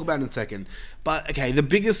 We'll talk about it in a second. But, okay, the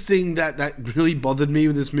biggest thing that really bothered me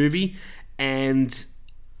with this movie, and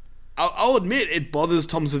I'll admit it bothers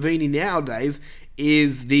Tom Savini nowadays,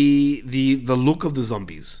 is the look of the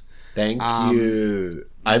zombies. Thank you.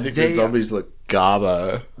 I think the zombies look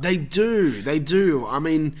garbo. They do. I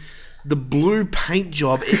mean, the blue paint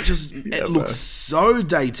job, it looks so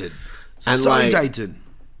dated. And dated.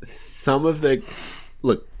 Some of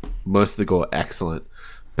most of the gore excellent,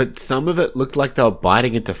 but some of it looked like they were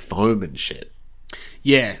biting into foam and shit.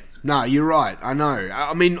 Yeah. No, you're right. I know.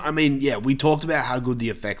 I mean, yeah, we talked about how good the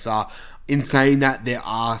effects are. In saying that, there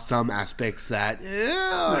are some aspects that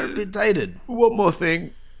are a bit dated. One more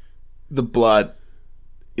thing. The blood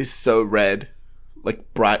is so red.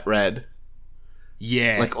 Like bright red.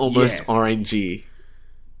 Yeah. Like almost orangey.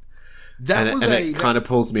 It kind of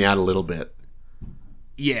pulls me out a little bit.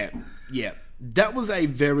 Yeah. That was a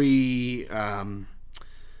very...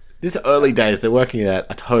 This early days, they're working it out.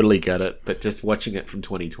 I totally get it. But just watching it from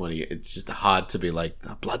 2020, it's just hard to be like,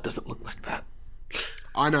 the blood doesn't look like that.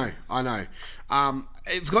 I know.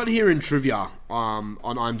 It's got here in trivia on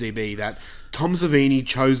IMDb that Tom Savini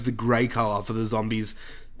chose the grey colour for the zombies'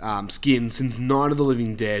 skin since Night of the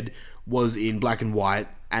Living Dead was in black and white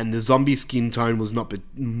and the zombie skin tone was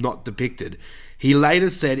not depicted. He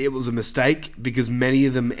later said it was a mistake because many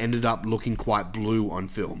of them ended up looking quite blue on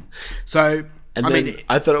film. So...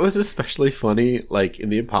 I thought it was especially funny, like, in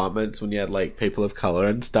the apartments when you had, like, people of colour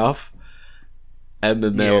and stuff. And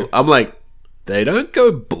then I'm like, they don't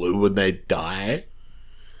go blue when they die.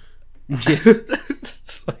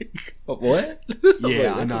 It's like, what?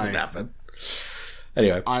 Yeah, I know. Doesn't happen.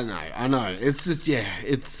 Anyway. I know. It's just,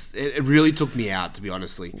 it really took me out, to be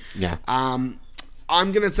honestly. Yeah.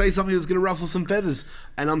 I'm going to say something that's going to ruffle some feathers.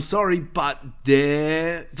 And I'm sorry, but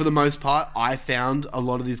for the most part, I found a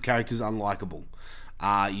lot of these characters unlikable.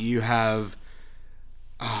 You have...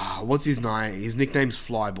 what's his name? His nickname's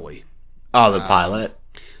Flyboy. Oh, the pilot?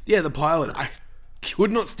 Yeah, the pilot. I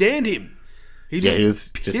could not stand him. He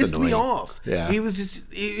was just pissed me off. Yeah. He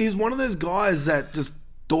was one of those guys that just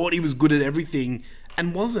thought he was good at everything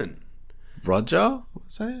and wasn't. Roger?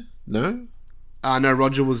 Was that? No? No,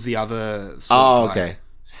 Roger was the other... Oh, okay.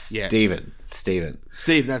 Steven, Steve,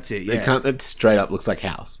 that's it, yeah. That straight up looks like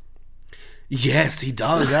House. Yes, he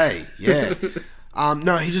does, Yeah.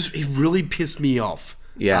 No, he really pissed me off.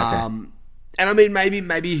 Yeah, okay. And I mean,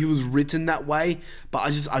 maybe he was written that way, but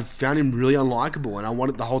I found him really unlikable,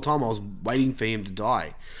 and the whole time I was waiting for him to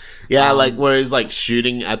die. Yeah, like where he's like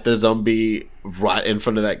shooting at the zombie right in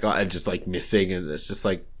front of that guy and just like missing, and it's just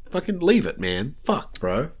like, fucking leave it, man. Fuck,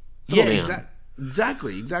 bro.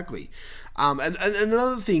 Exactly. And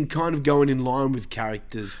another thing, kind of going in line with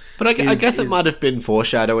characters, but I guess it might have been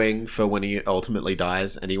foreshadowing for when he ultimately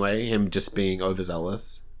dies. Anyway, him just being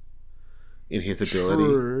overzealous in his ability.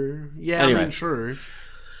 True. Yeah, anyway. I mean, true.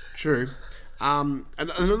 And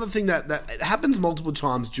another thing that it happens multiple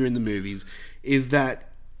times during the movies is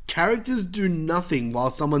that characters do nothing while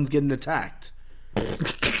someone's getting attacked.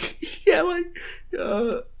 Yeah, like,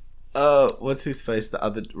 what's his face? The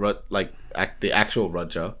other, the actual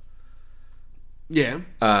Roger. Yeah.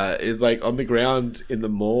 Is like on the ground in the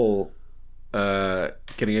mall,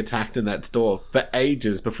 getting attacked in that store for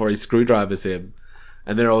ages before he screwdrivers him,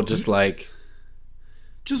 and they're all just like,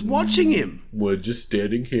 just watching him. We're just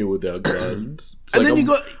standing here with our guns. And then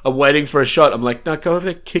I'm waiting for a shot. I'm like, no, go over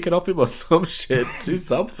there, kick it off him or some shit. Do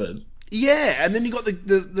something. Yeah, and then you got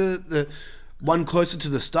the one closer to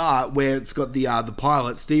the start where it's got the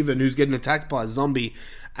pilot Steven who's getting attacked by a zombie,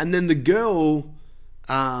 and then the girl,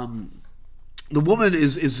 the woman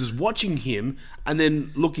is just watching him and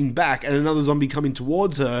then looking back, and another zombie coming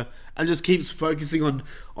towards her, and just keeps focusing on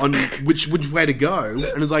which way to go,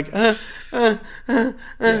 and it's like and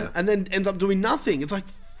then ends up doing nothing. It's like,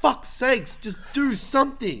 fuck's sakes, just do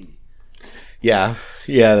something. Yeah,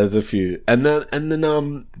 there's a few, and then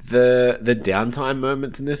the downtime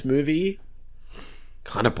moments in this movie,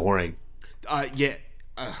 kind of boring. I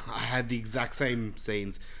had the exact same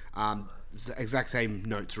scenes, exact same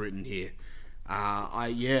notes written here.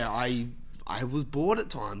 I was bored at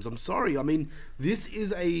times. I'm sorry. I mean, this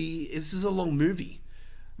is a long movie.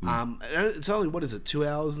 It's only, what is it, 2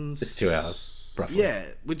 hours? It's 2 hours, roughly. Yeah,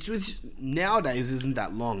 which nowadays isn't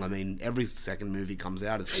that long. I mean, every second movie comes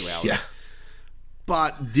out is 2 hours. Yeah.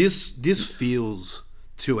 But this feels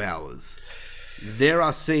 2 hours. There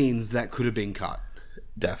are scenes that could have been cut.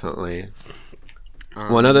 Definitely.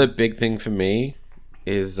 One other big thing for me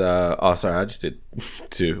is I just did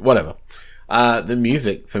two. Whatever. The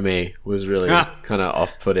music for me was really kind of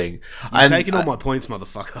off-putting. You're taking all my points,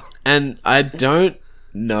 motherfucker. And I don't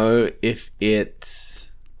know if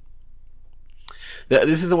it's...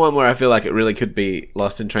 This is the one where I feel like it really could be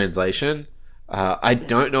lost in translation. I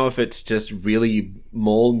don't know if it's just really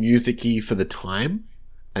more music-y for the time,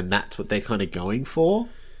 and that's what they're kind of going for.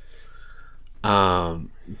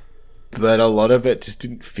 But a lot of it just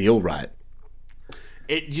didn't feel right.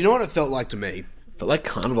 You know what it felt like to me? It felt like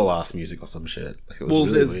carnival-ass music or some shit. Like, it was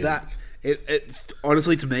really there's weird. that. It's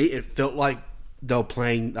honestly, to me, it felt like they were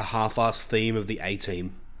playing the half-assed theme of the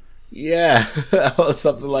A-Team. Yeah, or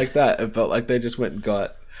something like that. It felt like they just went and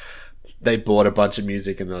they bought a bunch of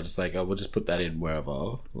music and they're just like, oh, we'll just put that in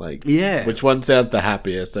wherever. Like, yeah. Which one sounds the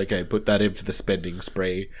happiest? Okay, put that in for the spending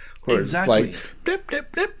spree. Where exactly. It's like, blip,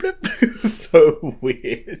 blip, blip, blip. So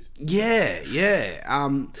weird. Yeah.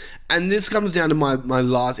 And this comes down to my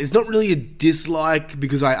last... It's not really a dislike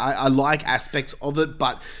because I like aspects of it,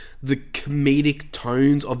 but the comedic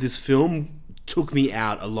tones of this film took me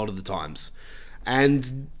out a lot of the times.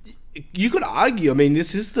 And you could argue, I mean,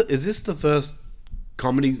 is this the first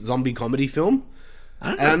zombie comedy film?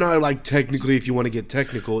 I don't know, like, technically, if you want to get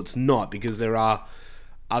technical, it's not, because there are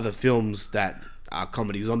other films that are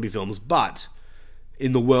comedy zombie films, but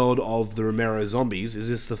in the world of the Romero zombies, is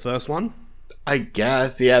this the first one? I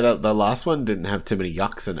guess, yeah. The last one didn't have too many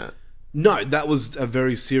yucks in it. No, that was a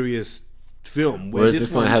very serious film. Whereas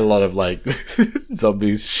this one had a lot of, like,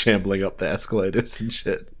 zombies shambling up the escalators and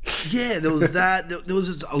shit. Yeah, there was that. There was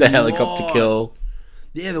just the helicopter kill.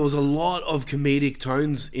 Yeah, there was a lot of comedic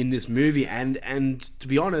tones in this movie, and to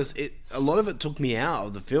be honest, a lot of it took me out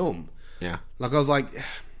of the film. Yeah, like I was like,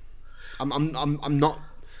 I'm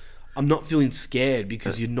not feeling scared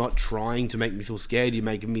because you're not trying to make me feel scared. You're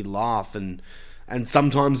making me laugh, and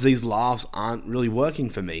sometimes these laughs aren't really working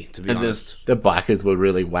for me, to be honest. The bikers were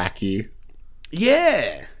really wacky.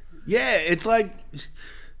 Yeah, it's like,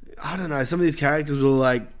 I don't know. Some of these characters were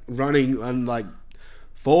like running and like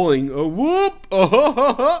falling. Oh, whoop!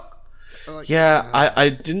 Oh, like, yeah, I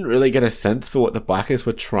didn't really get a sense for what the bikers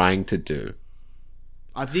were trying to do.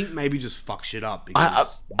 I think maybe just fuck shit up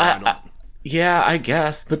because why not? Yeah, I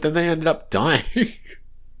guess. But then they ended up dying.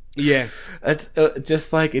 Yeah, it's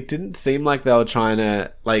just like, it didn't seem like they were trying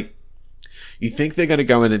to, like, you think they're going to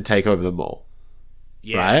go in and take over the mall,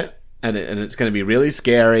 right? And it's going to be really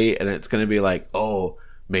scary, and it's going to be like, oh,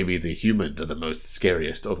 maybe the humans are the most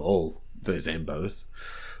scariest of all the Zambos.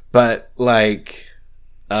 But, like,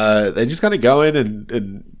 they just kind of go in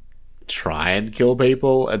and try and kill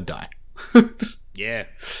people and die. Yeah,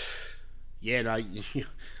 no.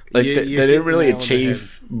 Like, they didn't really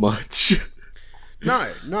achieve much. No,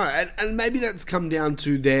 and maybe that's come down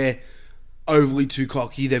to they're overly too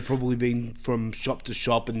cocky. They've probably been from shop to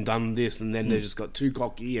shop and done this, and then they just got too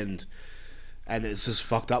cocky, and it's just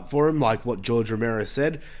fucked up for them, like what George Romero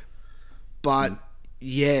said. But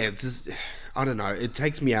yeah, it's just, I don't know. It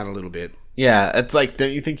takes me out a little bit. Yeah, it's like,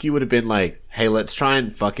 don't you think you would have been like, hey, let's try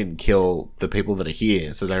and fucking kill the people that are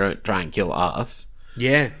here so they don't try and kill us?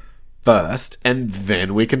 Yeah. First, and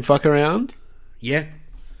then we can fuck around? Yeah.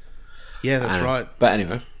 Yeah, that's right. But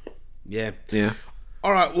anyway. Yeah.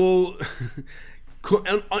 All right, well,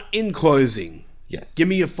 in closing, yes, give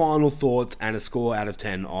me your final thoughts and a score out of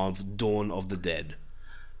 10 of Dawn of the Dead.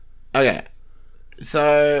 Okay.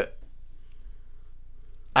 So,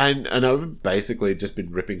 I know I've basically just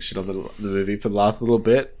been ripping shit on the movie for the last little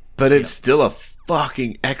bit, but it's still a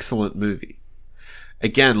fucking excellent movie.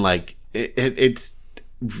 Again, like, it's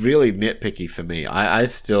really nitpicky for me. I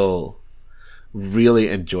still really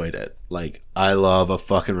enjoyed it. Like, I love a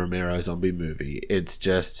fucking Romero zombie movie. It's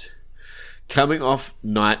just coming off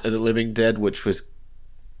Night of the Living Dead, which was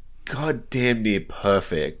goddamn near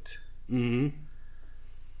perfect.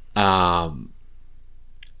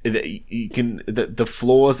 The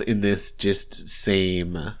flaws in this just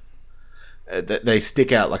seem they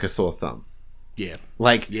stick out like a sore thumb. Yeah.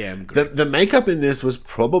 The makeup in this was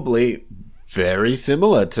probably very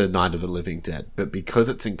similar to Night of the Living Dead, but because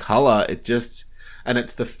it's in color, and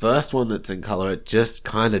it's the first one that's in color, it just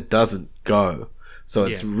kind of doesn't go. So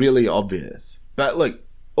it's really obvious. But look,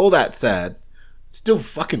 all that said, still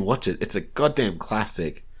fucking watch it. It's a goddamn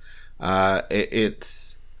classic.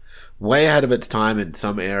 It's way ahead of its time in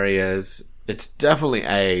some areas. It's definitely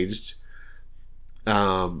aged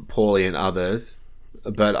poorly in others.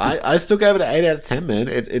 But I still gave it an 8 out of 10, man.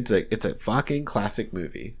 It's a fucking classic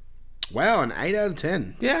movie. Wow, an 8 out of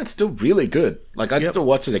 10. Yeah, it's still really good. Like, I'd still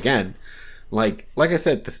watch it again. Like I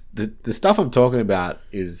said, the stuff I'm talking about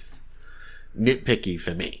is nitpicky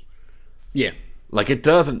for me. Yeah. Like, it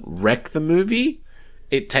doesn't wreck the movie.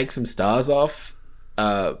 It takes some stars off.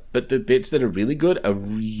 But the bits that are really good are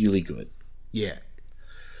really good. Yeah.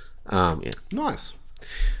 Yeah. Nice.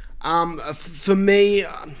 For me,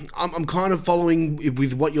 I'm kind of following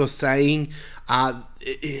with what you're saying.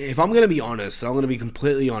 If I'm going to be honest, and I'm going to be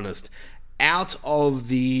completely honest, out of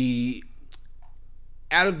the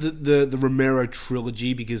Romero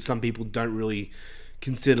trilogy, because some people don't really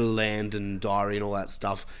consider Land and Diary and all that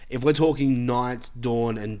stuff, if we're talking Night,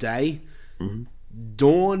 Dawn, and Day,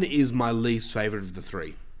 Dawn is my least favorite of the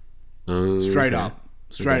three. Straight up,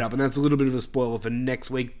 and that's a little bit of a spoiler for next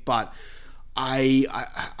week. But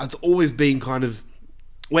it's always been kind of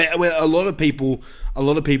where a lot of people,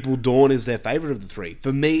 Dawn is their favorite of the three.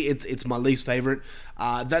 For me, it's my least favorite.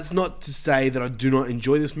 That's not to say that I do not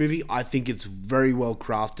enjoy this movie. I think it's very well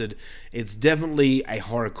crafted. It's definitely a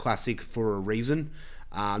horror classic for a reason.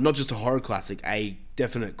 Not just a horror classic, a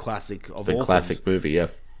definite classic of all things. It's a classic movie, yeah.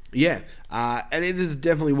 Yeah, and it is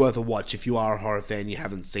definitely worth a watch if you are a horror fan, you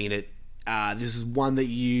haven't seen it. This is one that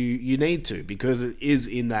you need to, because it is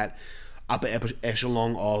in that upper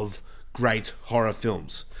echelon of great horror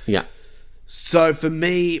films. Yeah. So for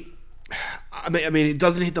me, I mean, it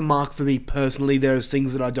doesn't hit the mark for me personally. There's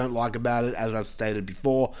things that I don't like about it, as I've stated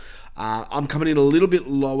before. I'm coming in a little bit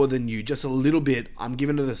lower than you, just a little bit. I'm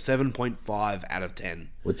giving it a 7.5 out of 10.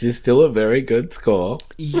 Which is still a very good score.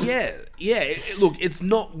 Yeah. Look, it's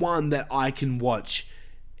not one that I can watch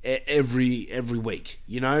every week,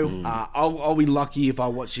 you know? I'll be lucky if I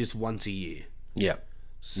watch this once a year. Yeah.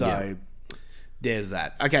 So... there's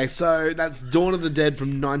that. Okay, so that's Dawn of the Dead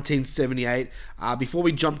from 1978. Before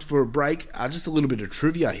we jumped for a break, just a little bit of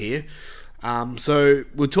trivia here. So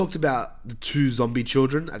we talked about the two zombie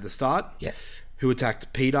children at the start. Yes. Who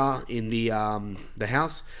attacked Peter in the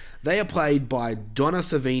house. They are played by Donna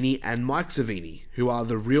Savini and Mike Savini, who are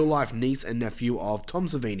the real-life niece and nephew of Tom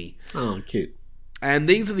Savini. Oh, cute. And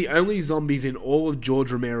these are the only zombies in all of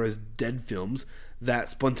George Romero's Dead films that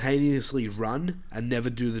spontaneously run and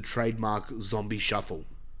never do the trademark zombie shuffle.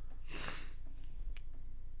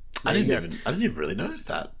 I didn't even really notice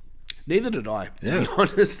that. Neither did I, to be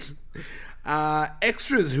honest.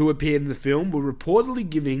 Extras who appeared in the film were reportedly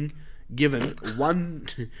given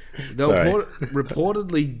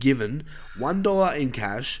 $1 in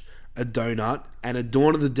cash, a donut, and a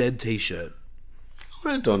Dawn of the Dead t-shirt. I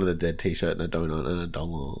want a Dawn of the Dead t-shirt and a donut and a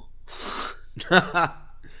dollar.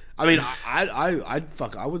 I mean,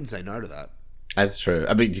 I wouldn't say no to that. That's true.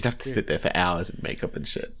 I mean, you'd have to sit there for hours in makeup and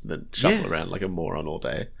shit, and then shuffle around like a moron all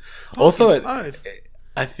day. Also,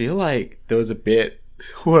 I feel like there was a bit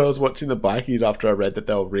where I was watching the bikies after I read that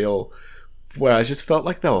they were real, where I just felt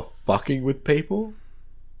like they were fucking with people.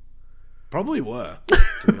 Probably were.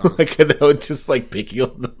 Like, they were just like picking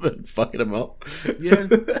on them and fucking them up. Yeah.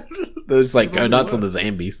 They're just like, go nuts on the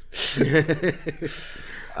zombies.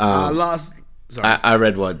 Sorry. I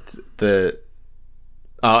read what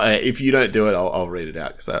if you don't do it, I'll read it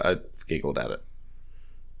out because I giggled at it.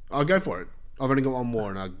 I'll go for it. I've only got one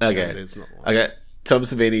more, and it's not one. Okay. Tom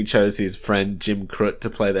Savini chose his friend Jim Crute to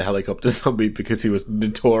play the helicopter zombie because he was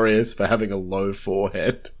notorious for having a low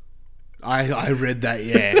forehead. I read that.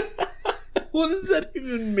 Yeah. What does that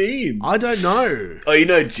even mean? I don't know. Oh, you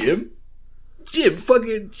know Jim?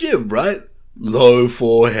 Fucking Jim, right? Low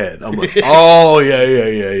forehead. I'm like, oh,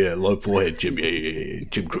 yeah. Low forehead, Jim. Yeah.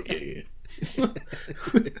 Jim Crute, yeah.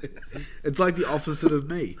 It's like the opposite of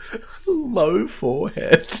me. Low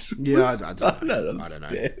forehead. Yeah, I don't know.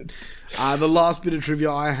 The last bit of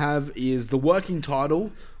trivia I have is the working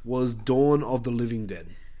title was Dawn of the Living Dead.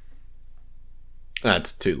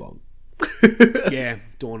 That's too long. Yeah,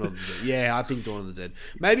 Dawn of the Dead. Yeah, I think Dawn of the Dead.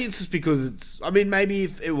 Maybe it's just because maybe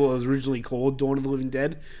if it was originally called Dawn of the Living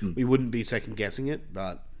Dead, we wouldn't be second guessing it,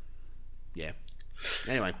 but yeah.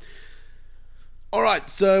 Anyway. All right,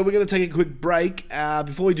 so we're going to take a quick break.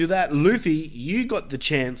 Before we do that, Luffy, you got the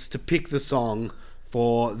chance to pick the song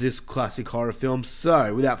for this classic horror film.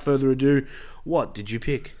 So, without further ado, what did you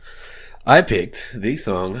pick? I picked the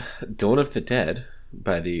song Dawn of the Dead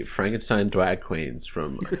by the Frankenstein Drag Queens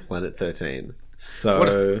from Planet 13.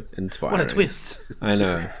 So inspiring. What a twist. I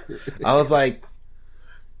know. I was like,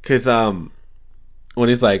 because when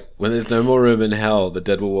he's like, when there's no more room in hell, the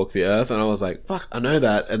dead will walk the earth. And I was like, fuck, I know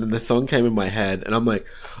that. And then the song came in my head and I'm like,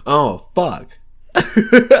 oh, fuck.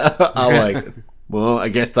 I'm like, well, I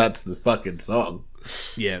guess that's the fucking song.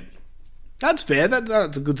 Yeah. That's fair.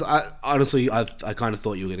 That's a good... honestly, I kind of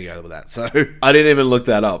thought you were going to go with that. So I didn't even look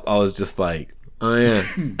that up. I was just like, oh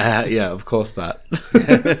yeah. Yeah, of course that.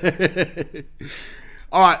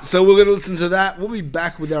 All right, so we're going to listen to that. We'll be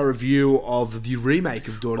back with our review of the remake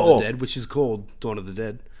of Dawn of the Dead, which is called Dawn of the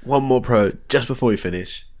Dead. One more pro, just before we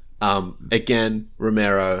finish. Again,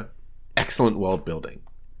 Romero, excellent world building.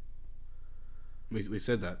 We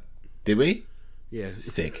said that. Did we? Yeah.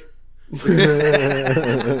 Sick.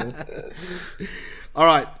 All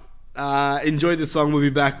right, enjoy the song. We'll be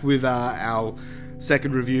back with our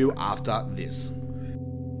second review after this.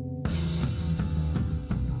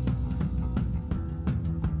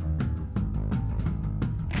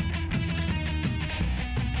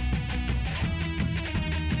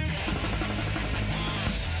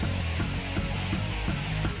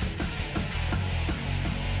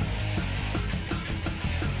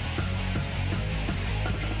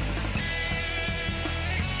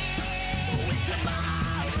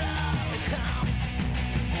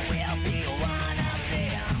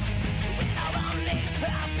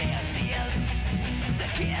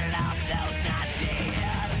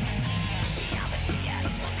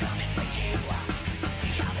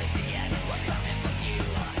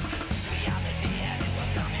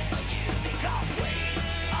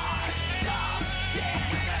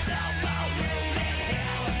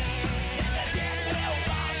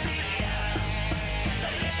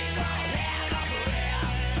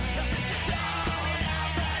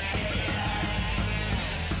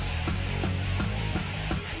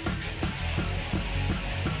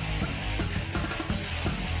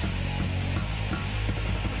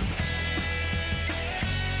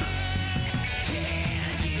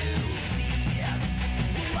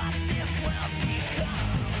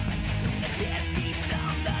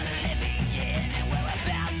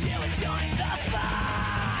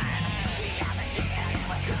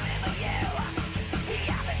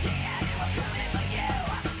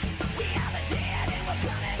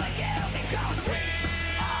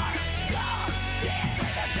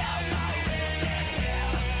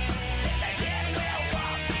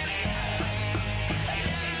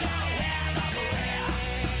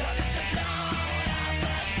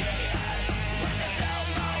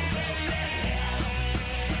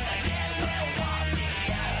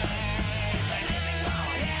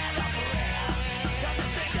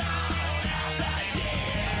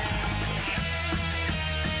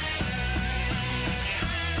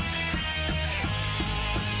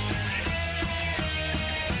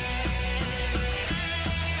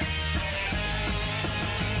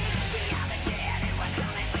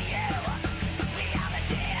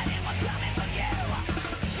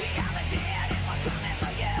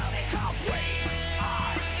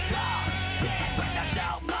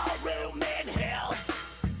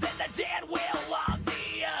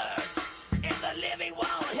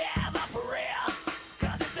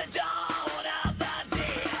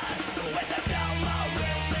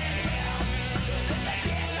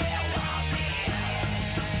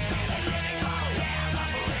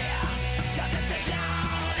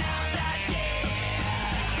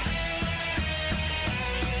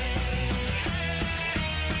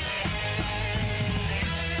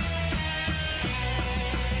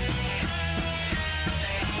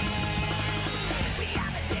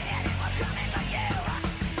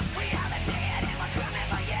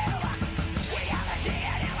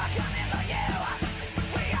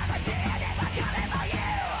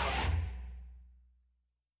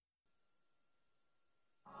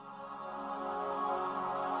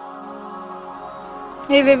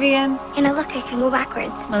 Hey, Vivian. Anna, look, I can go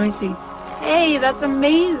backwards. Let me see. Hey, that's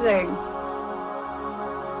amazing.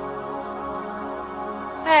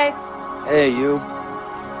 Hey. Hey, you.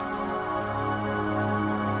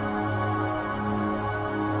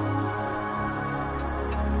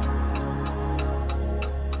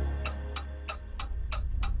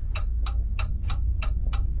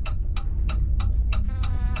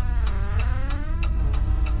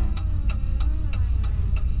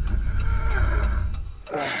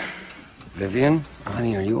 Vivian,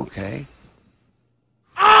 honey, are you okay?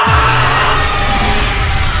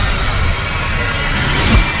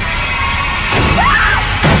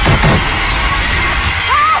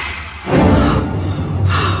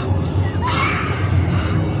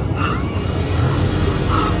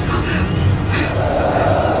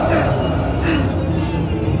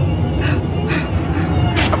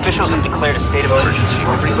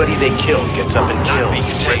 Anybody they kill gets up and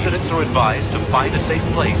kills. Residents are advised to find a safe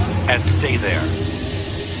place and stay there.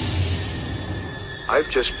 I've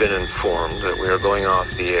just been informed that we are going off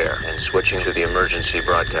the air and switching to the emergency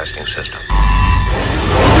broadcasting system.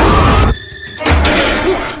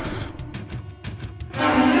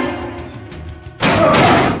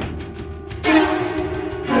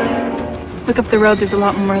 Look up the road, there's a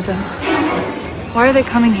lot more of them. Why are they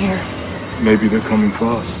coming here? Maybe they're coming for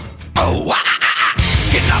us. Oh,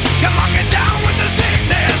 get up, come on, get down with the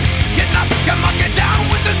sickness. Get up, come on, get down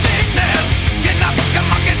with the sickness. Get up,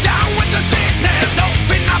 come on, get down with the sickness.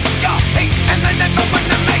 Open up your hate and then open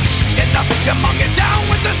the make. Get up, come on, get down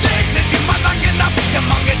with the sickness. You mother, get up,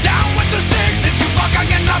 come on, get down with the sickness. You fucker,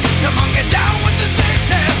 get up, come on, get down with the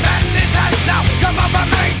sickness. Madness has now come over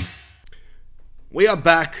me. We are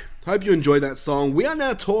back. Hope you enjoyed that song. We are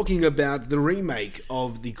now talking about the remake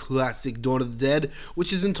of the classic Dawn of the Dead,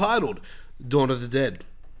 which is entitled Dawn of the Dead.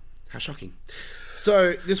 How shocking.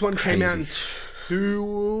 So, this one came out in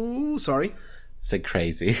Sorry? I said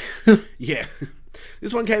crazy. Yeah.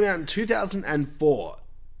 This one came out in 2004.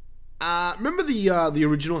 Remember the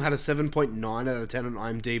original had a 7.9 out of 10 on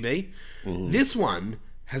IMDb? Mm-hmm. This one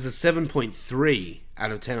has a 7.3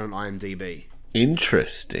 out of 10 on IMDb.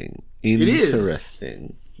 Interesting. It is.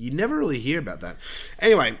 Interesting. You never really hear about that.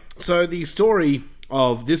 Anyway, so the story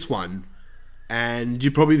of this one, and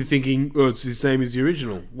you're probably thinking, oh, it's the same as the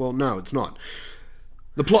original. Well, no, it's not.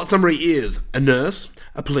 The plot summary is a nurse,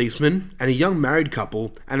 a policeman, and a young married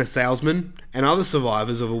couple, and a salesman, and other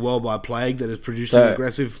survivors of a worldwide plague that is producing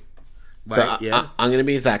aggressive... I'm going to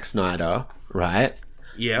be Zack Snyder, right?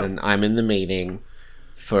 Yeah. And I'm in the meeting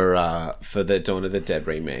for the Dawn of the Dead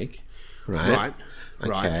remake, right? Right.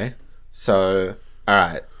 Okay. So, all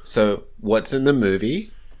right. So, what's in the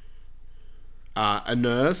movie? A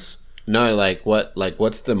nurse. No,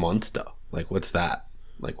 what's the monster? What's that?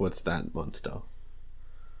 What's that monster?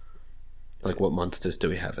 What monsters do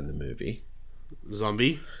we have in the movie?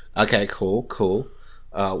 Zombie. Okay, cool.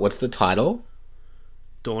 What's the title?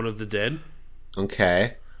 Dawn of the Dead.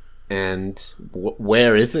 Okay. And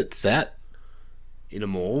where is it set? In a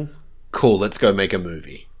mall. Cool, let's go make a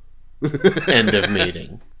movie. End of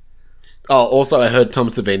meeting. Oh, also I heard Tom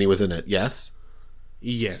Savini was in it, yes?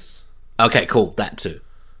 Yes. Okay, cool, that too.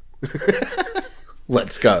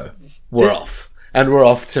 Let's go. We're off. And we're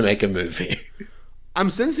off to make a movie.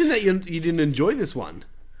 I'm sensing that you didn't enjoy this one.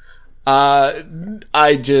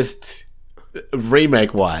 I just...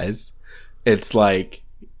 Remake-wise, it's like...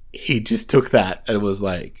 He just took that and was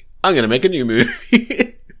like, I'm going to make a new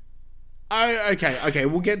movie. Okay,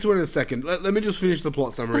 we'll get to it in a second. Let me just finish the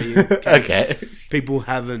plot summary. Okay. People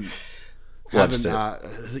haven't watched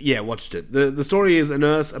it. Watched it. The story is a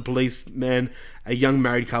nurse, a policeman, a young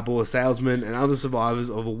married couple, a salesman, and other survivors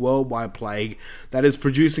of a worldwide plague that is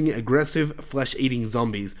producing aggressive flesh-eating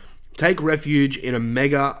zombies take refuge in a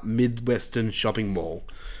mega Midwestern shopping mall.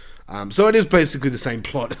 So it is basically the same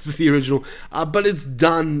plot as the original, but it's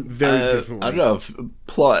done very differently. I don't know if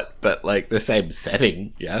plot, but the same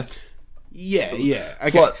setting, yes? Yeah.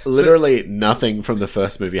 Okay. Plot, literally nothing from the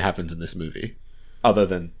first movie happens in this movie, other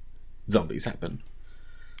than zombies happen.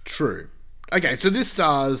 True. Okay, so this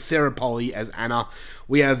stars Sarah Polley as Anna.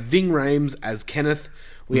 We have Ving Rhames as Kenneth.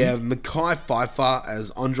 We have Mekhi Phifer as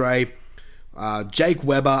Andre. Jake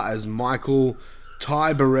Weber as Michael.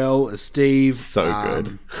 Ty Burrell as Steve. So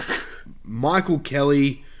good. Michael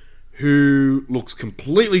Kelly, who looks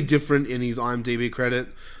completely different in his IMDb credit,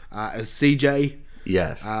 as CJ.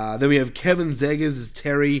 Yes. Then we have Kevin Zegers as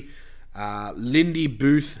Terry. Lindy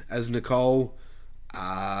Booth as Nicole.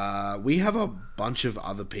 We have a bunch of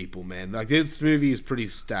other people, man. This movie is pretty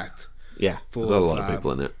stacked. Yeah, there's a lot of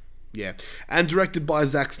people in it. Yeah, and directed by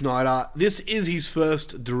Zack Snyder. This is his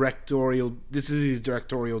directorial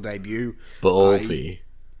debut. Ballsy.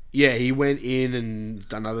 He went in and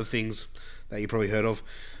done other things that you probably heard of.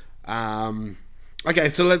 Okay,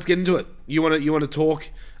 so let's get into it. You want to talk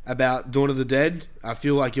about Dawn of the Dead? I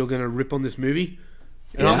feel like you're going to rip on this movie,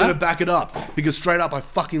 and I'm going to back it up because straight up, I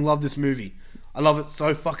fucking love this movie. I love it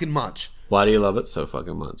so fucking much. Why do you love it so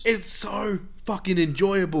fucking much? It's so fucking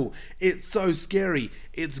enjoyable. It's so scary.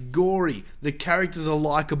 It's gory. The characters are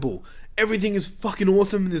likable. Everything is fucking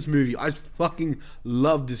awesome in this movie. I fucking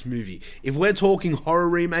love this movie. If we're talking horror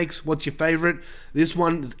remakes, what's your favorite? This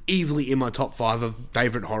one is easily in my top 5 of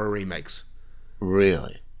favorite horror remakes.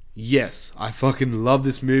 Really? Yes. I fucking love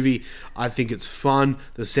this movie. I think it's fun.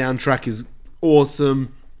 The soundtrack is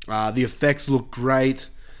awesome. The effects look great.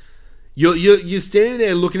 You're standing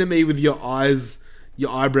there looking at me with your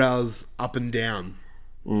eyebrows up and down.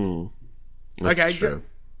 That's true.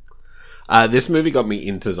 This movie got me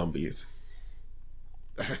into zombies.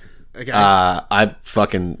 Okay. I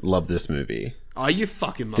fucking love this movie. Oh, you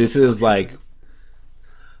fucking This is like...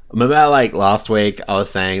 Remember like last week I was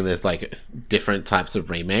saying there's like different types of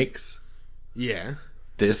remakes? Yeah.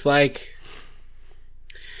 This like...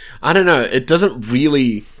 I don't know. It doesn't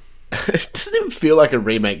really... It doesn't even feel like a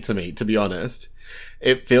remake to me, to be honest.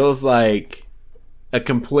 It feels like a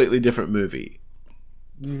completely different movie.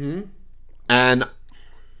 Mm-hmm. And...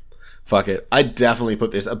 Fuck it. I definitely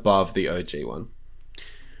put this above the OG one.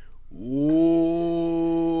 Ooh,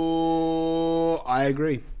 I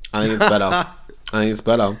agree. I think it's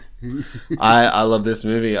better. I love this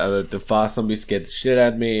movie. The Fast Zombie scared the shit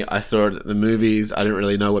out of me. I saw it at the movies. I didn't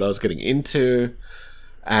really know what I was getting into.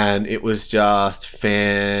 And it was just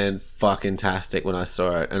fan-fucking-tastic when I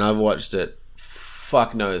saw it. And I've watched it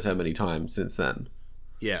fuck knows how many times since then.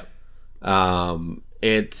 Yeah.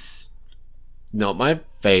 It's not my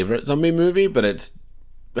favorite zombie movie, but it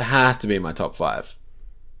has to be in my top 5.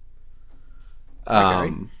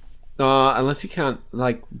 Okay. Unless you count,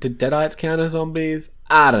 like, did Deadites count as zombies?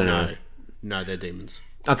 I don't know. No, they're demons.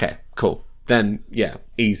 Okay, cool. Then, yeah,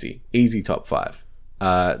 easy top 5.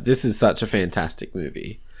 This is such a fantastic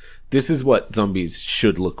movie. This is what zombies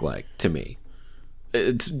should look like to me.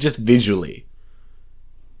 It's just visually,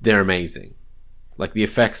 they're amazing. Like, the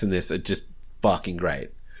effects in this are just fucking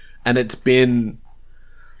great. And it's been,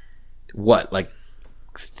 what, like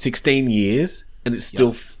 16 years? And it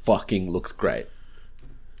still fucking looks great.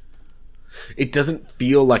 It doesn't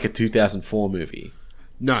feel like a 2004 movie.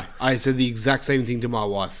 No, I said the exact same thing to my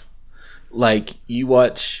wife. Like, you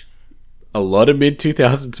watch a lot of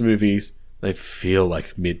mid-2000s movies, they feel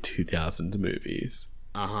like mid-2000s movies.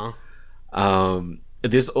 Uh-huh.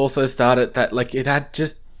 This also started that, like, it had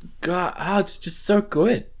just... God, it's just so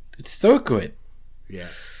good. It's so good. Yeah.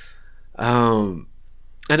 And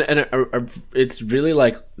it's really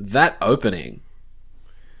like that opening.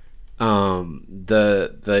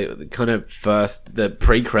 The kind of first, the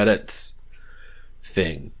pre-credits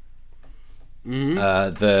thing. Mm-hmm.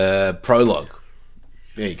 The prologue.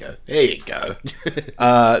 There you go.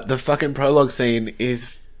 The fucking prologue scene is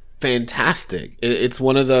fantastic. It's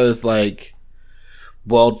one of those, like,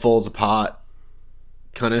 world falls apart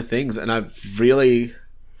kind of things. And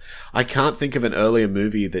I can't think of an earlier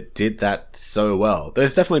movie that did that so well.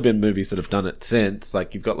 There's definitely been movies that have done it since.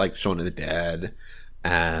 Like, you've got, like, Shaun of the Dead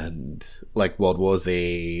and, like, World War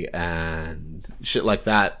Z and shit like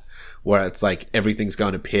that, where it's, like, everything's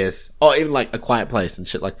going to piss. Or even, like, A Quiet Place and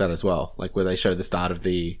shit like that as well. Like, where they show the start of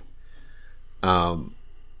the,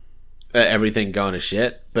 everything going to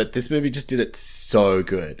shit. But this movie just did it so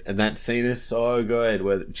good. And that scene is so good,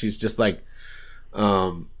 where she's just, like,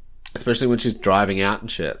 especially when she's driving out and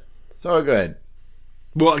shit. So good.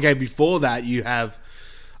 Well, okay, before that, you have...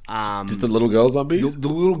 just the little girl zombies? The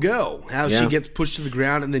little girl. How she gets pushed to the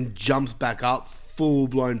ground and then jumps back up,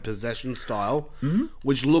 full-blown possession style,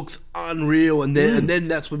 which looks unreal. And then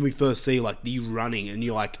that's when we first see, like, the running, and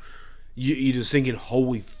you're like... You're just thinking,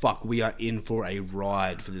 holy fuck, we are in for a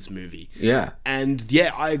ride for this movie. Yeah. And,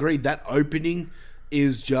 yeah, I agree. That opening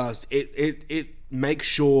is just... It makes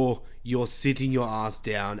sure you're sitting your ass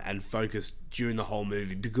down and focused during the whole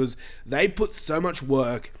movie, because they put so much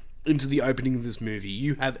work into the opening of this movie.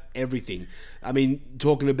 You have everything. I mean,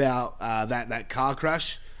 talking about that car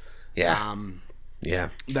crash. Yeah.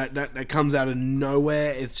 That comes out of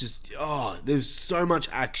nowhere. It's just, there's so much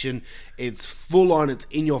action. It's full on. It's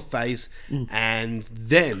in your face. And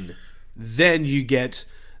then you get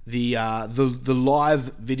the live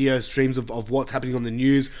video streams of what's happening on the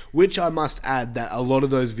news, which I must add that a lot of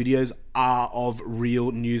those videos are of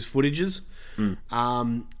real news footages.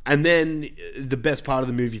 And then the best part of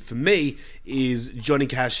the movie for me is Johnny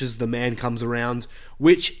Cash's The Man Comes Around,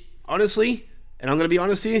 which, honestly, and I'm going to be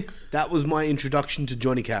honest here, that was my introduction to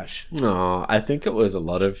Johnny Cash. Oh, I think it was a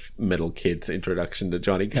lot of metal kids' introduction to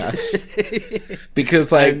Johnny Cash.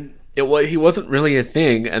 Because, like, he wasn't really a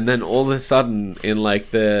thing, and then all of a sudden, in,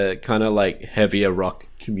 like, the kind of, like, heavier rock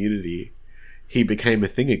community, he became a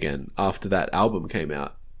thing again after that album came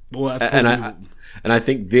out. Well, and I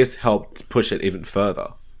think this helped push it even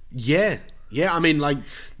further. Yeah. I mean, like,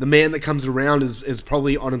 The Man That Comes Around is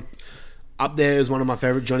probably up there as one of my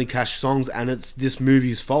favorite Johnny Cash songs, and it's this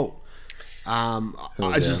movie's fault.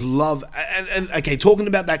 I just love, and okay, talking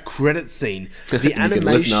about that credit scene, the animation. You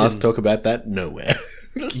can listen to us talk about that nowhere.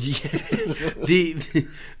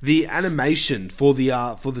 the animation for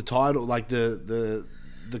the title, like the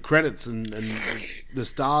credits and the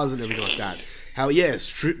stars and everything like that. How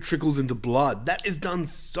trickles into blood. That is done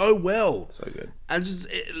so well. So good. And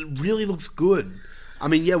it really looks good. I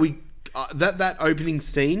mean, that opening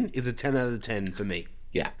scene is a 10 out of 10 for me.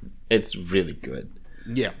 Yeah, it's really good.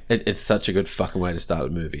 Yeah. It's such a good fucking way to start a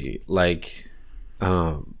movie. Like,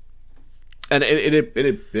 and it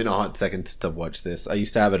had been a hot second to watch this. I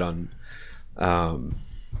used to have it on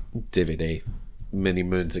DVD many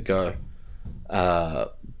moons ago.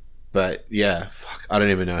 But yeah, fuck, I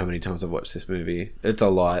don't even know how many times I've watched this movie. It's a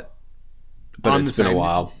lot, but it's been a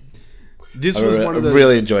while. This was one of those... I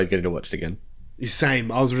really enjoyed getting to watch it again.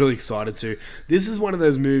 Same. I was really excited too. This is one of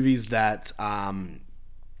those movies that I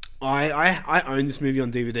own this movie on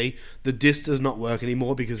DVD. The disc does not work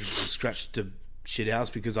anymore because it's scratched to shithouse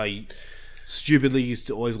because I stupidly used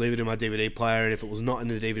to always leave it in my DVD player, and if it was not in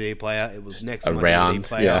the DVD player, it was next to my DVD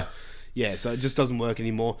player. Yeah, so it just doesn't work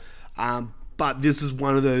anymore. But this is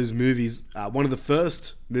one of those movies, one of the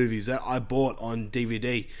first movies that I bought on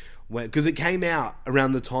DVD, because it came out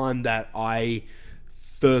around the time that I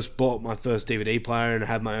first bought my first DVD player and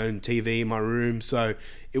had my own TV in my room. So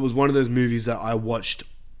it was one of those movies that I watched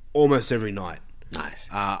almost every night. Nice.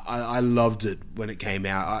 I loved it when it came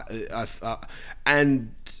out.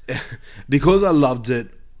 And because I loved it,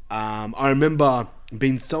 I remember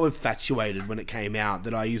being so infatuated when it came out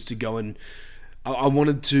that I used to go and I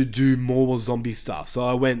wanted to do more zombie stuff. So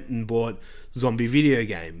I went and bought zombie video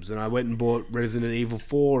games, and I went and bought Resident Evil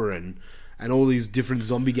 4 and all these different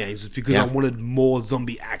zombie games just because I wanted more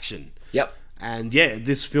zombie action. Yep. And yeah,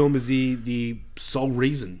 this film is the sole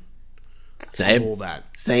reason of all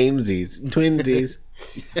that. Samesies. Twinsies.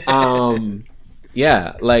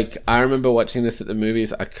 Yeah, like I remember watching this at the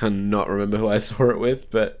movies. I cannot remember who I saw it with,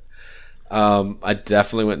 but I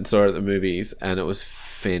definitely went and saw it at the movies, and it was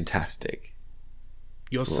fantastic.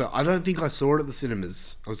 I don't think I saw it at the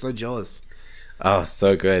cinemas. I was so jealous. Oh,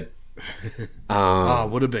 so good.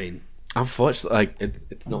 Would have been. Unfortunately, like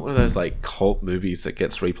it's not one of those like cult movies that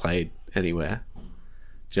gets replayed anywhere.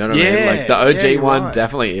 Do you know what I mean? Like the OG one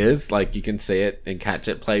definitely is. Like you can see it and catch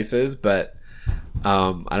it places, but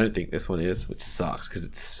I don't think this one is, which sucks because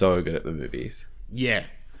it's so good at the movies. Yeah.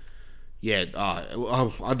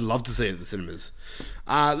 I'd love to see it at the cinemas.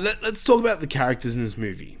 Let's talk about the characters in this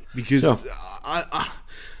movie because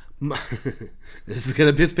this is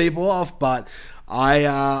gonna piss people off, but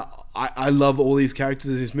I love all these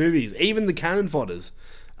characters in these movies, even the cannon fodders,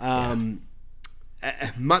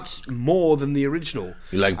 much more than the original.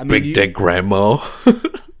 You like dead grandma?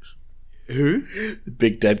 Who? The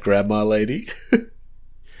big dead grandma lady.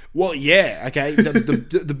 Well, yeah, okay.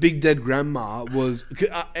 The big dead grandma was,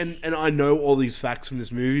 and I know all these facts from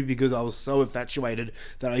this movie because I was so infatuated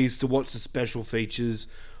that I used to watch the special features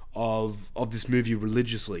of this movie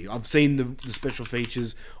religiously. I've seen the special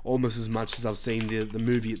features almost as much as I've seen the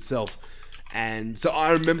movie itself, and so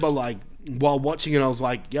I remember like while watching it, I was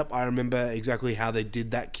like, "Yep, I remember exactly how they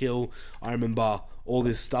did that kill. I remember all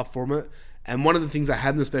this stuff from it." And one of the things I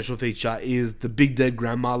had in the special feature is the big dead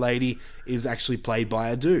grandma lady is actually played by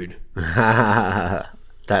a dude. That's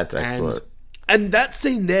excellent. And that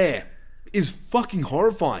scene there is fucking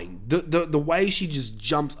horrifying. The way she just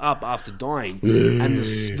jumps up after dying and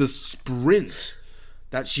the sprint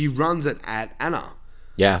that she runs at Anna.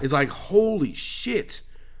 Yeah. Is like, holy shit.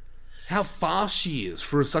 How fast she is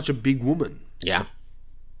for such a big woman. Yeah.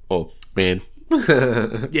 Oh, man.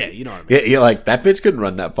 Yeah, you know what I mean. Yeah, you're like, that bitch couldn't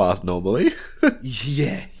run that fast normally.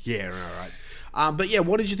 Yeah, right. But yeah,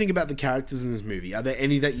 what did you think about the characters in this movie? Are there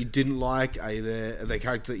any that you didn't like? Are there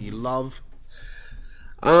characters that you love?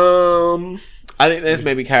 I think there's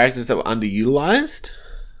maybe characters that were underutilized.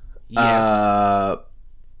 Yes.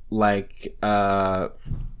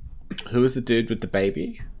 Who was the dude with the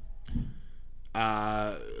baby?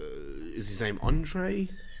 Is his name Andre?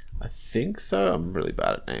 I think so. I'm really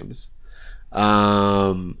bad at names.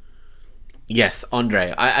 Yes,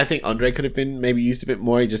 Andre. I think Andre could have been maybe used a bit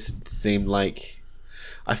more. He just seemed like,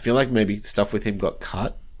 I feel like maybe stuff with him got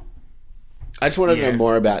cut. I just want to know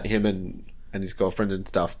more about him and his girlfriend and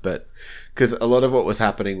stuff, but because a lot of what was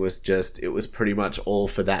happening was just, it was pretty much all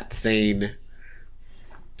for that scene,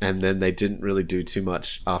 and then they didn't really do too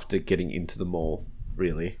much after getting into the mall,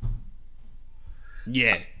 really.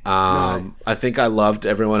 Yeah. No. I think I loved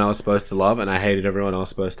everyone I was supposed to love, and I hated everyone I was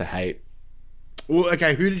supposed to hate. Well,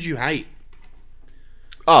 okay, who did you hate?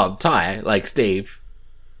 Oh, Ty, like Steve.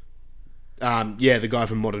 Yeah, the guy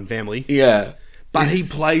from Modern Family. Yeah. But he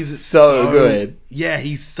plays it so good. Yeah,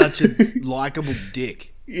 he's such a likable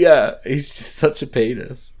dick. Yeah, he's just such a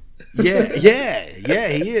penis. Yeah,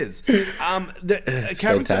 he is.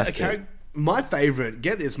 Fantastic. My favorite,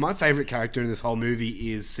 get this, my favorite character in this whole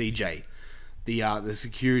movie is CJ, the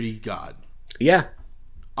security guard. Yeah.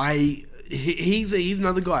 He's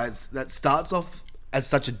another guy that starts off as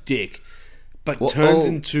such a dick, but turns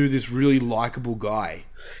into this really likable guy.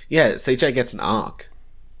 Yeah, CJ gets an arc.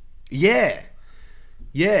 Yeah.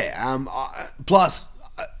 Yeah. Plus,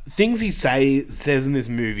 things he says in this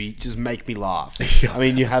movie just make me laugh. I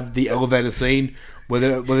mean, you have the elevator scene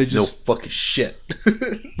where they just no fucking shit.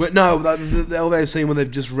 But no, the elevator scene where they've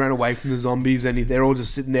just ran away from the zombies and they're all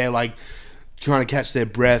just sitting there like trying to catch their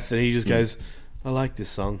breath, and he just goes, "I like this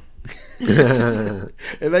song."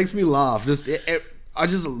 It makes me laugh. I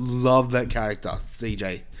just love that character,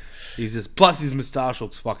 CJ. He's just, plus his moustache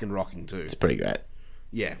looks fucking rocking too. It's pretty great.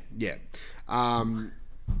 Yeah.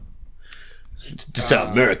 Just how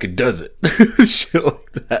America does it. Shit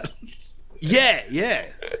like that. Yeah,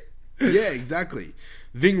 exactly.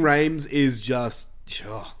 Ving Rhames is just,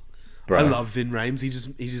 I love Ving Rhames.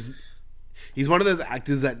 He's one of those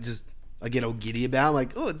actors that just I get all giddy about. I'm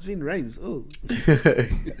like, oh, it's Ving Rhames. Oh,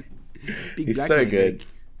 he's so good.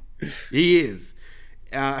 He is.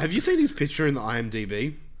 Have you seen his picture in the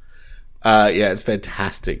IMDb? Yeah, it's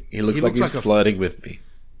fantastic. He looks like he's flirting with me.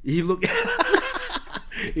 He looks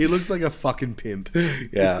like a fucking pimp.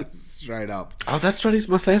 Yeah. Straight up. Oh, that's right. He's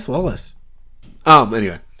Marcellus Wallace.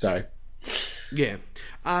 Anyway, sorry. Yeah.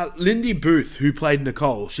 Lindy Booth, who played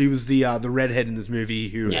Nicole, she was the redhead in this movie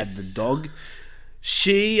who had the dog.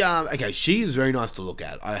 She is very nice to look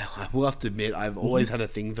at. I will have to admit, I've always had a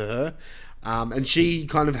thing for her. And she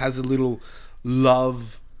kind of has a little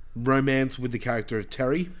love romance with the character of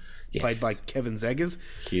Terry, played by Kevin Zegers.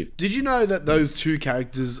 Cute. Did you know that those two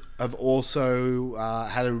characters have also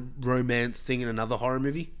had a romance thing in another horror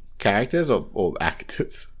movie? Characters or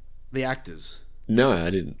actors? The actors. No,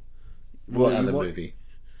 I didn't. What other movie?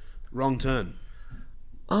 Wrong Turn.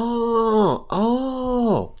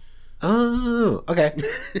 Oh, okay.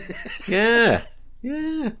 Yeah.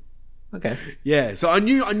 Okay. Yeah, so I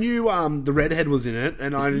knew the redhead was in it,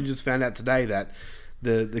 and I just found out today that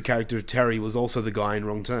the character of Terry was also the guy in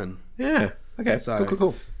Wrong Turn. Yeah. Okay. So,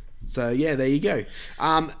 Cool. So yeah, there you go.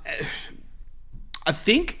 I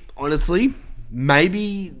think honestly,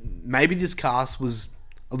 maybe this cast was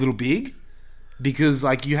a little big because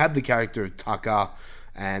like you had the character of Tucker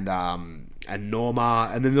and Norma,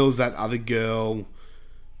 and then there was that other girl.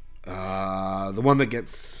 The one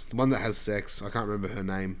that has sex. I can't remember her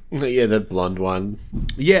name. Yeah, the blonde one.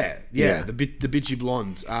 Yeah. The bitchy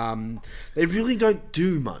blonde. They really don't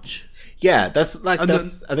do much. Yeah, I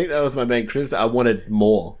think that was my main criticism. I wanted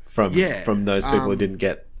more from those people who didn't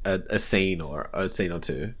get a scene or a scene or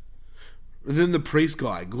two. And then the priest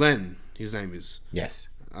guy, Glenn, his name is. Yes.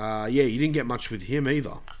 You didn't get much with him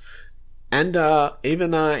either. And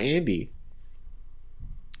even Andy.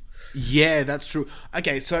 Yeah, that's true.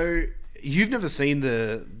 Okay, so you've never seen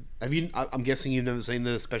I'm guessing you've never seen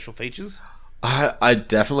the special features? I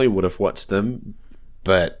definitely would have watched them,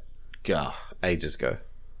 but ages ago.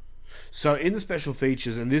 So in the special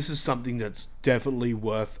features, and this is something that's definitely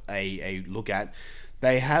worth a look at,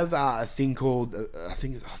 they have a thing called, I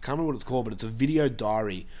can't remember what it's called, but it's a video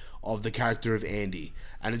diary of the character of Andy,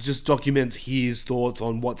 and it just documents his thoughts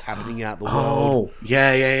on what's happening out the world. Oh,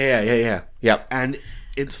 yeah. Yep. And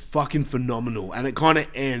it's fucking phenomenal, and it kind of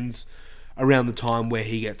ends around the time where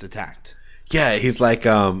he gets attacked. Yeah, he's like,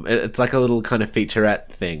 it's like a little kind of featurette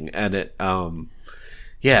thing, and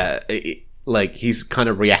like he's kind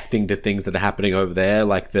of reacting to things that are happening over there,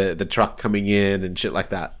 like the truck coming in and shit like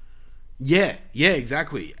that. Yeah,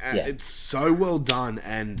 exactly. It's so well done,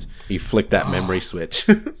 and he flicked that memory switch.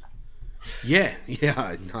 Yeah,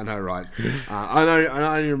 I know, right? I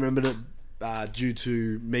only remembered it due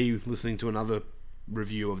to me listening to another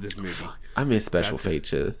review of this movie. I miss special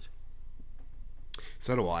features.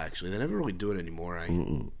 So do I, actually. They never really do it anymore, eh?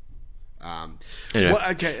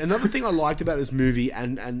 Anyway. Another thing I liked about this movie,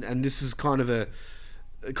 and this is kind of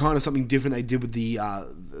something different they did with the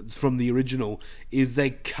from the original, is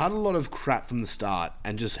they cut a lot of crap from the start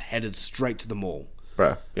and just headed straight to the mall.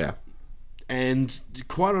 Bro, yeah. And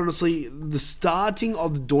quite honestly, the starting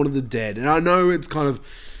of Dawn of the Dead, and I know it's kind of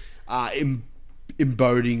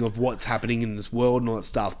embodying of what's happening in this world and all that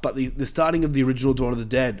stuff, but the starting of the original Dawn of the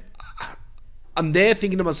Dead, I'm there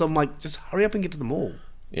thinking to myself, I'm like, just hurry up and get to the mall.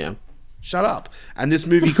 Yeah. Shut up. And this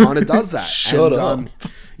movie kind of does that. Shut up.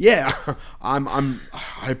 Yeah, I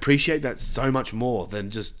appreciate that so much more than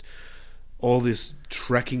just all this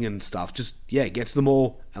trekking and stuff. Just, get to the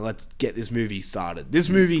mall and let's get this movie started. This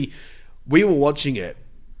movie, we were watching it,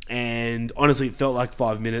 and honestly, it felt like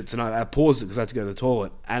 5 minutes, and I paused it because I had to go to the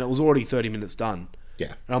toilet, and it was already 30 minutes done.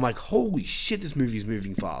 Yeah. And I'm like, holy shit, this movie's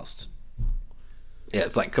moving fast. Yeah,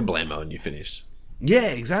 it's like kablamo and you finished.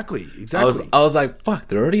 Yeah, exactly. I was like, fuck,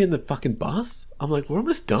 they're already in the fucking bus? I'm like, we're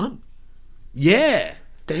almost done. Yeah.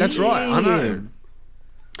 Damn. That's right, I know.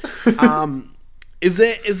 Is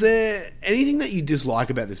there anything that you dislike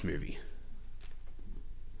about this movie?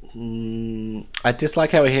 I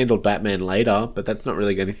dislike how he handled Batman later, but that's not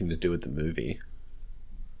really got anything to do with the movie.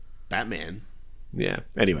 Batman? Yeah.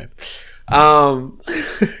 Anyway.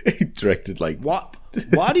 He directed what?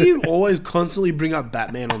 Why do you always constantly bring up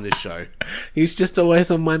Batman on this show? He's just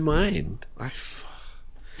always on my mind.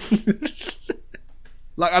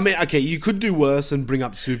 Okay, you could do worse and bring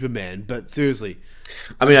up Superman, but seriously.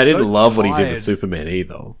 I didn't love what he did with Superman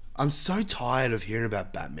either. I'm so tired of hearing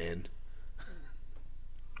about Batman.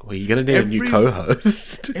 Well, you're going to need a new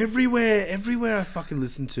co-host. Everywhere I fucking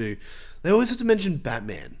listen to, they always have to mention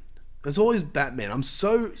Batman. There's always Batman. I'm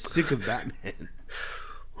so sick of Batman.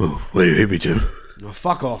 Oh, what do you hate me, Tim? Oh,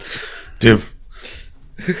 fuck off. Tim.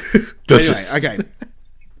 Anyway, okay.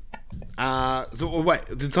 So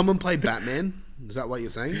wait, did someone play Batman? Is that what you're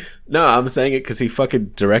saying? No, I'm saying it because he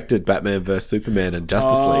fucking directed Batman vs Superman and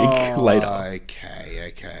Justice League later.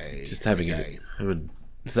 Okay. Just having a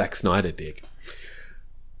Zack Snyder dig.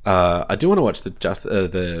 I do want to watch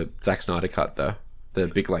the Zack Snyder cut though, the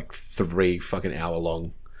big 3 fucking hour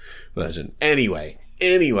long version. Anyway,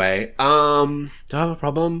 do I have a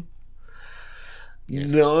problem?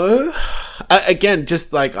 Yes. No. Again,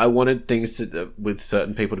 just I wanted things with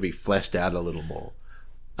certain people to be fleshed out a little more.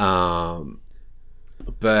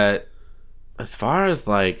 But as far as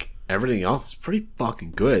everything else, it's pretty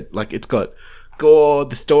fucking good. It's got gore.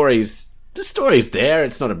 The story's there.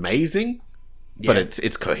 It's not amazing, but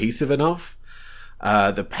it's cohesive enough.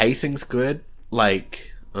 The pacing's good. The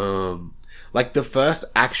first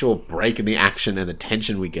actual break in the action and the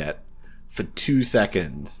tension we get for 2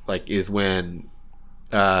 seconds, is when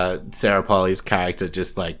Sarah Polley's character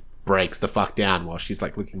just breaks the fuck down while she's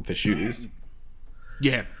looking for shoes.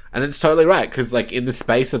 Yeah. And it's totally right, because in the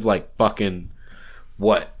space of fucking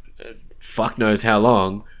fuck knows how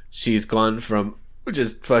long, she's gone from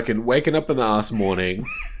just fucking waking up in the ass morning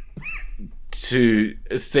to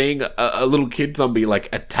seeing a little kid zombie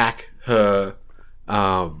attack her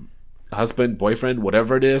husband, boyfriend,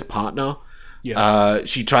 whatever it is, partner. Yeah.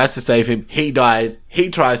 She tries to save him. He dies. He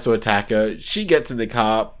tries to attack her. She gets in the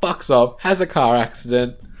car, fucks off, has a car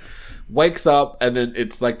accident, wakes up, and then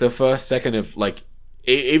it's the first second of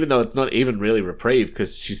even though it's not even really reprieve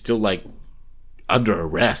because she's still under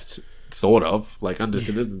arrest, sort of under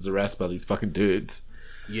citizen's arrest by these fucking dudes.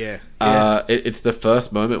 Yeah. It's the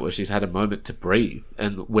first moment where she's had a moment to breathe,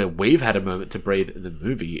 and where we've had a moment to breathe in the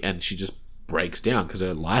movie, and she just breaks down because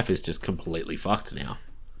her life is just completely fucked now.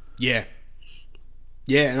 Yeah.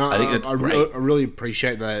 Yeah, and I think that's great. I really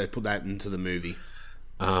appreciate that they put that into the movie.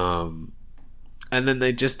 And then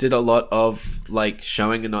they just did a lot of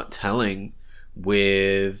showing and not telling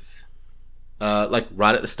with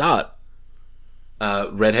right at the start.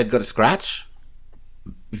 Redhead got a scratch.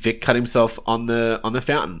 Vic cut himself on the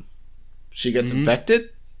fountain. She gets infected.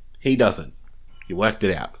 He doesn't. You worked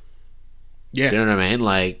it out. Yeah. Do you know what I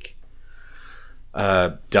mean?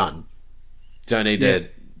 Done. Don't need to,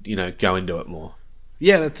 go into it more.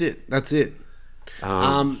 Yeah, that's it.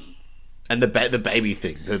 And the baby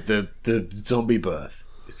thing, the zombie birth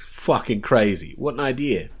is fucking crazy. What an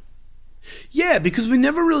idea. Yeah, because we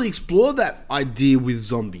never really explored that idea with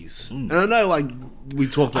zombies. And I know, we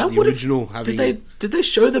talked about the original having... Did they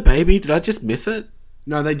show the baby? Did I just miss it?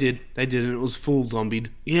 No, they did. They did, and it was full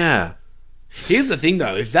zombied. Yeah. Here's the thing,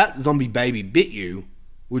 though. If that zombie baby bit you,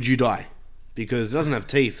 would you die? Because it doesn't have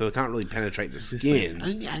teeth, so it can't really penetrate the skin.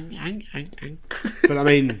 But,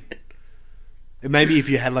 maybe if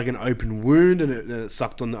you had, an open wound and it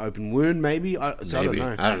sucked on the open wound, maybe. I don't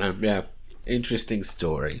know. I don't know, yeah. Interesting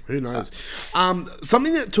story. Who knows?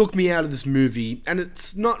 Something that took me out of this movie, and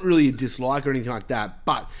it's not really a dislike or anything like that,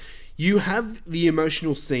 but you have the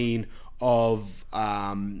emotional scene of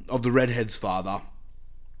the redhead's father,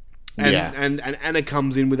 and Anna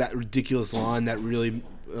comes in with that ridiculous line that really,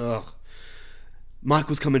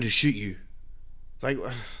 Michael's coming to shoot you. I don't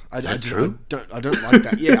like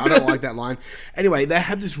that. Yeah, I don't like that line. Anyway, they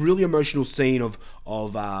have this really emotional scene of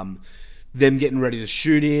them getting ready to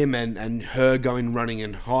shoot him, and her going running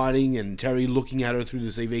and hiding, and Terry looking at her through the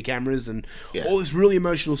CV cameras, and all this really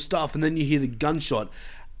emotional stuff. And then you hear the gunshot,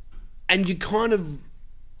 and you kind of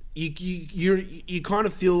you kind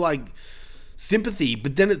of feel sympathy,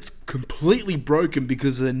 but then it's completely broken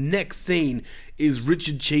because the next scene is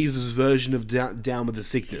Richard Cheese's version of Down with the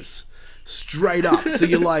Sickness, straight up. So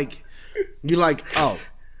you're like, oh,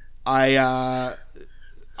 I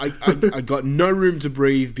got no room to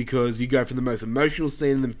breathe, because you go from the most emotional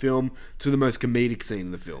scene in the film to the most comedic scene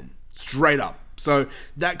in the film, straight up. So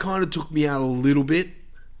that kind of took me out a little bit.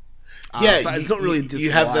 But it's not really a dislike.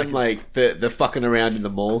 You have them the fucking around in the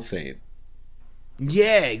mall scene.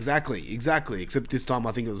 Yeah, exactly. Except this time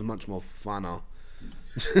I think it was much more funner.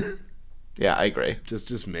 Yeah, I agree.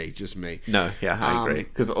 Just me. No, yeah, I agree.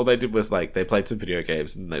 Because all they did was like they played some video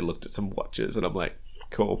games and they looked at some watches, and I'm like,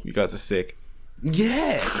 cool, you guys are sick.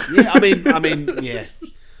 Yeah. I mean, yeah.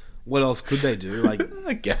 What else could they do? Like,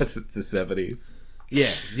 I guess it's the 70s.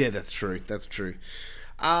 Yeah, that's true.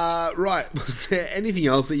 Right. Was there anything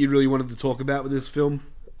else that you really wanted to talk about with this film?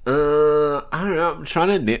 I don't know. I'm trying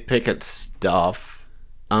to nitpick at stuff.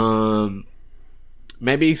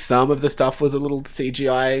 Maybe some of the stuff was a little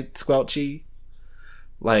CGI squelchy.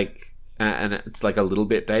 Like, and it's like a little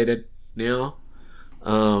bit dated now.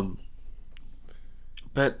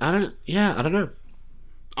 But I don't know.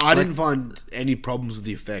 I didn't find any problems with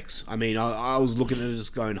the effects. I mean, I was looking at it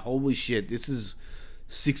just going, holy shit, this is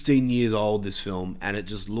 16 years old, this film, and it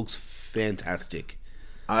just looks fantastic.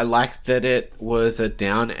 I liked that it was a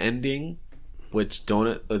down ending, which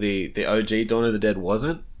the OG Dawn of the Dead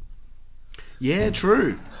wasn't. Yeah,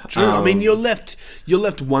 true. I mean, you're left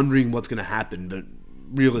wondering what's going to happen, but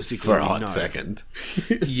realistically, for a hot second.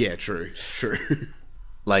 Yeah, true.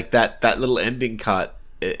 Like that little ending cut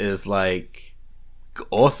is like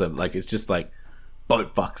awesome. Like it's just like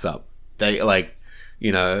boat fucks up. They like,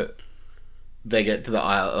 they get to the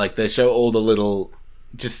island. Like they show all the little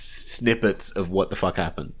just snippets of what the fuck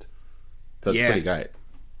happened. So it's pretty great.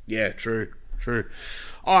 Yeah, true.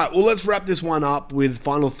 All right, well, let's wrap this one up with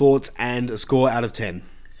final thoughts and a score out of 10.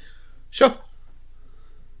 Sure.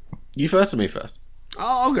 You first or me first?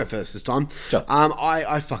 I'll go first this time. Sure.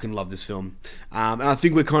 I fucking love this film. And I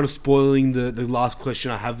think we're kind of spoiling the last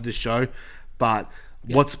question I have of this show. But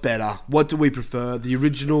what's better? What do we prefer, the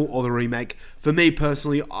original or the remake? For me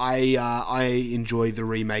personally, I enjoy the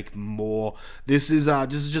remake more. This is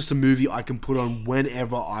just a movie I can put on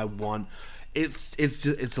whenever I want.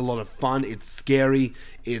 It's a lot of fun. It's scary.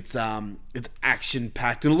 It's action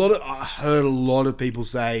packed, and I heard a lot of people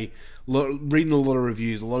say, reading a lot of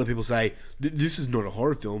reviews, a lot of people say this is not a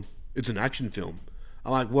horror film. It's an action film.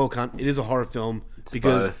 I'm like, well, cunt, it is a horror film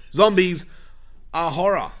because both. Zombies are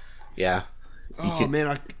horror. Yeah.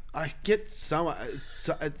 Man, I get it's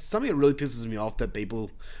something that really pisses me off that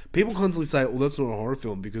people constantly say, well, that's not a horror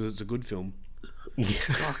film because it's a good film.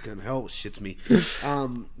 Fucking hell, shits me.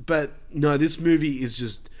 But no, this movie is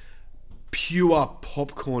just pure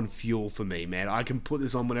popcorn fuel for me, man. I can put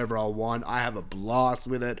this on whenever I want. I have a blast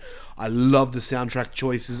with it. I love the soundtrack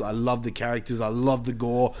choices. I love the characters. I love the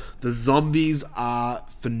gore. The zombies are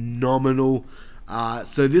phenomenal.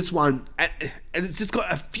 So this one, and it's just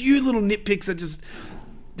got a few little nitpicks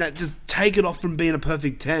that just take it off from being a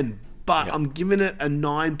perfect 10. But I'm giving it a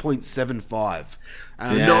 9.75.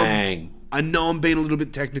 Dang. I know I'm being a little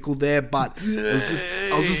bit technical there, but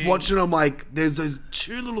I was just watching it. I'm like, there's those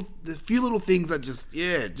few little things that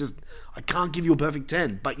I can't give you a perfect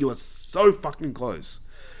 10, but you are so fucking close.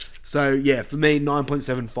 So yeah, for me,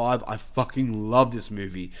 9.75. I fucking love this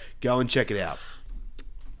movie. Go and check it out.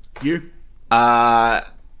 You? I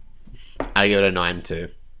give it a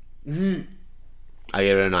 9.2. I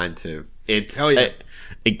give it a 9.2. It's hell yeah.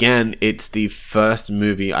 Again, it's the first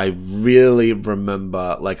movie I really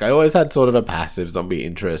remember. Like, I always had sort of a passive zombie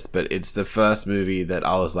interest, but it's the first movie that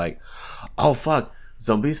I was like, oh fuck,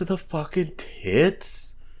 zombies are the fucking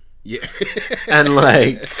tits. Yeah. And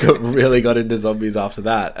like, really got into zombies after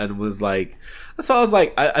that, and was like, that's why I was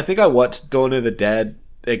like, I think I watched Dawn of the Dead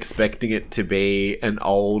expecting it to be an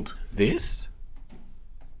old this.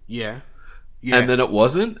 Yeah. And then it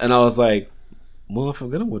wasn't, and I was like, well, if I'm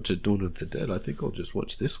going to watch a Dawn of the Dead, I think I'll just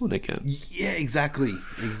watch this one again. Yeah, exactly.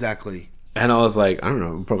 And I was like, I don't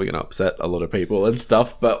know, I'm probably going to upset a lot of people and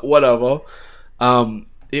stuff, but whatever.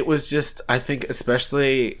 It was just, I think,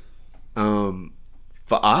 especially for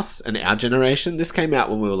us and our generation, this came out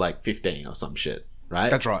when we were like 15 or some shit, right?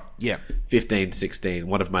 That's right, yeah. 15, 16,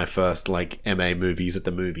 one of my first like MA movies at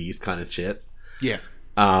the movies kind of shit. Yeah.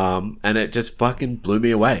 And it just fucking blew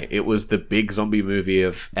me away. It was the big zombie movie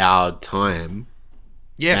of our time.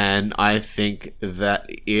 Yeah. And I think that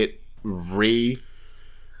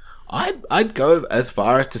I'd go as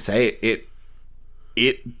far as to say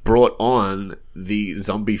it brought on the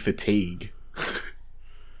zombie fatigue.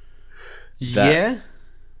 Yeah.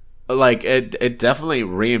 Like, it definitely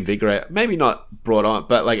reinvigorated, maybe not brought on,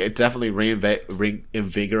 but like it definitely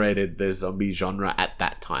reinvigorated the zombie genre at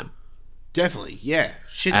that time. Definitely, yeah.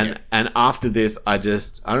 Shit, and after this, I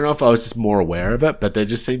don't know if I was just more aware of it, but there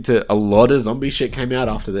just seemed to, a lot of zombie shit came out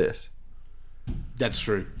after this. That's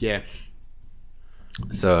true, yeah.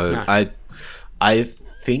 So, nah. I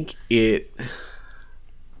think it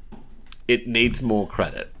needs more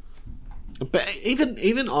credit. But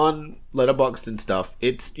even on Letterboxd and stuff,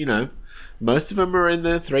 it's, most of them are in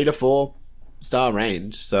the 3 to 4 star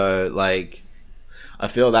range. So, like, I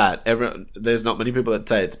feel that there's not many people that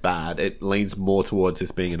say it's bad. It leans more towards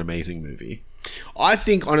this being an amazing movie. I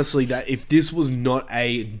think, honestly, that if this was not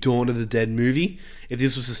a Dawn of the Dead movie, if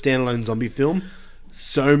this was a standalone zombie film,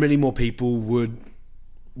 so many more people would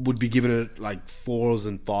be giving it like 4s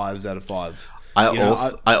and 5s out of 5.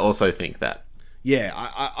 I also think that. Yeah,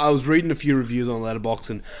 I was reading a few reviews on Letterboxd,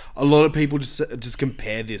 and a lot of people just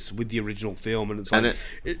compare this with the original film, and it's like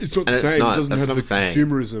it's not the same. It doesn't have the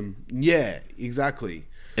consumerism. Yeah, exactly.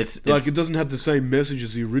 It's like it doesn't have the same message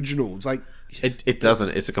as the original. It's like it doesn't.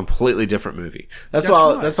 It's a completely different movie. That's why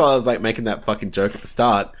I was like making that fucking joke at the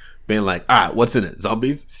start, being like, "All right, what's in it?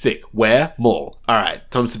 Zombies? Sick. Where? More. All right,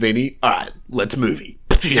 Tom Savini. All right, let's movie."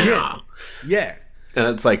 Yeah. And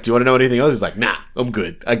it's like, do you want to know anything else? He's like, nah, I'm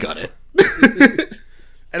good. I got it.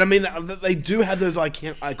 And I mean, they do have those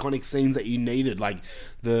iconic scenes that you needed, like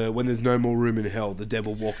when there's no more room in hell, the dead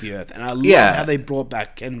will walk the earth. And I love how they brought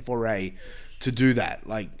back Ken Foray to do that.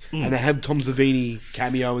 Like, and they have Tom Savini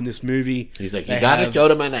cameo in this movie. He's like, you gotta show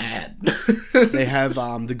them in the head. They have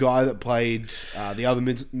the guy that played the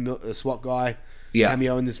other SWAT guy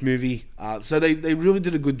cameo in this movie. So they really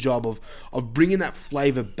did a good job of bringing that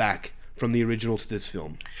flavor back from the original to this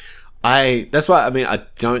film. That's why, I mean, I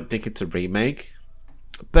don't think it's a remake,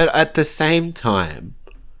 but at the same time,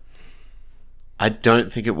 I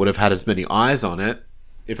don't think it would have had as many eyes on it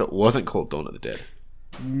if it wasn't called Dawn of the Dead.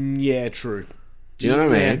 Yeah, true. Do you know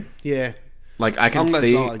what I mean? Yeah. Like, I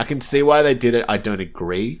can see why they did it. I don't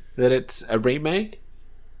agree that it's a remake.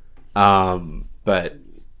 But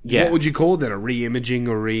yeah. What would you call that? A re-imaging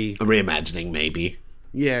or a reimagining, maybe.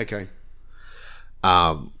 Yeah, okay.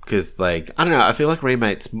 Because, like, I don't know, I feel like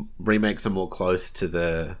remakes are more close to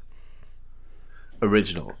the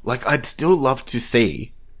original. Like, I'd still love to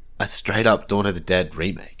see a straight up Dawn of the Dead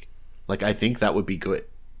remake. Like, I think that would be good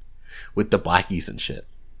with the blackies and shit.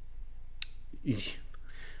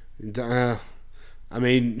 I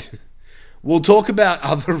mean, we'll talk about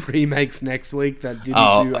other remakes next week that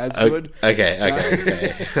didn't do as good. Okay.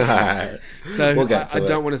 All right. So we'll get to it. I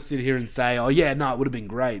don't want to sit here and say, oh yeah, no, it would have been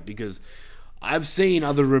great, because I've seen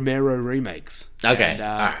other Romero remakes. Okay,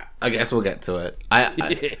 all right. I guess we'll get to it.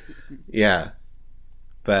 Yeah.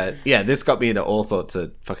 But yeah, this got me into all sorts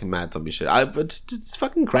of fucking mad zombie shit. It's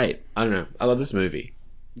fucking great. I don't know. I love this movie.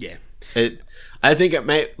 Yeah. I think it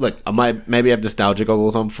may... Look, I might maybe have nostalgia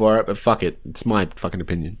goggles on for it, but fuck it. It's my fucking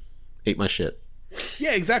opinion. Eat my shit.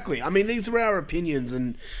 Yeah, exactly. I mean, these are our opinions,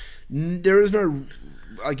 and there is no...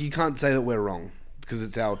 Like, you can't say that we're wrong, because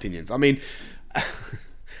it's our opinions. I mean...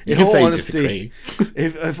 You can say disagree.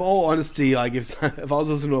 If all honesty, like, if I was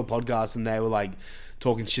listening to a podcast and they were, like,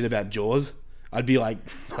 talking shit about Jaws, I'd be, like,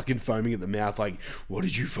 fucking foaming at the mouth, like, what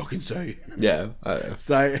did you fucking say? Yeah.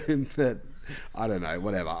 So... I don't know,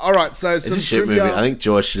 whatever. All right, so it's a shit movie. I think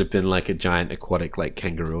Jaws should have been like a giant aquatic like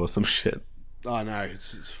kangaroo or some shit. Oh no,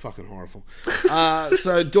 it's fucking horrible.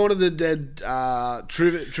 So Dawn of the Dead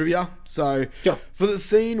trivia. So for the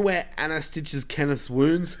scene where Anna stitches Kenneth's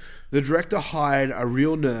wounds, the director hired a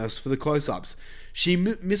real nurse for the close-ups. She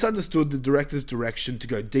misunderstood the director's direction to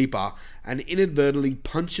go deeper and inadvertently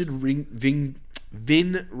punctured Vin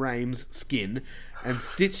Rames' skin and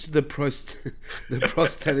stitched the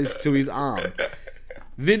prosthesis to his arm.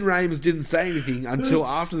 Vin Rames didn't say anything until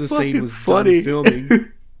after the scene was done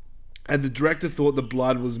filming, and the director thought the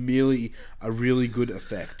blood was merely a really good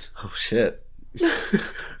effect. Oh shit.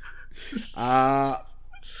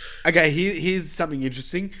 Okay, here's something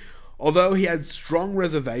interesting. Although he had strong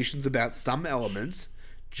reservations about some elements,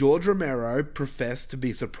 George Romero professed to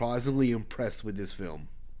be surprisingly impressed with this film.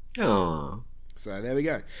 Aww. So there we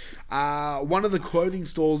go. One of the clothing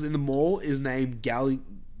stores in the mall is named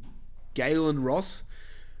Galen Ross.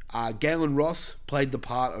 Galen Ross played the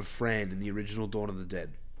part of Fran in the original Dawn of the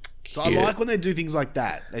Dead. So I like when they do things like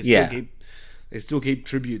that. They still keep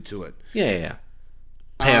tribute to it. Yeah.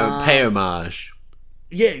 Pay homage.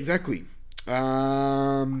 Yeah, exactly.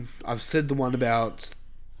 I've said the one about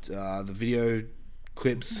the video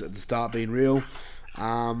clips at the start being real.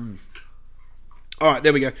 All right,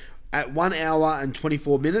 there we go. At 1 hour and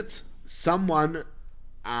 24 minutes, someone,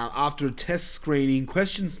 after a test screening,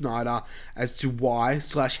 questioned Snyder as to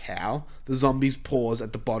why/how the zombies pause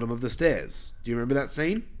at the bottom of the stairs. Do you remember that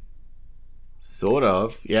scene? Sort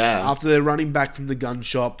of, yeah. After they're running back from the gun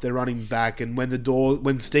shop, they're running back, and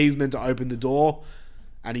when Steve's meant to open the door,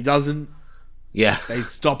 and he doesn't, they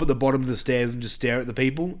stop at the bottom of the stairs and just stare at the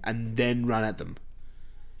people, and then run at them.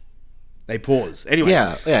 They pause. Anyway.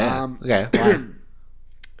 Okay.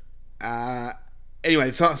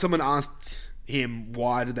 Anyway, so someone asked him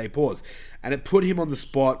why did they pause, and it put him on the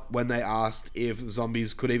spot when they asked if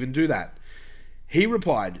zombies could even do that. He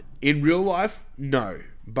replied, in real life, no.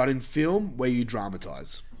 But in film, where you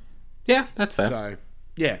dramatize. Yeah, that's fair. So,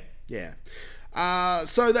 yeah.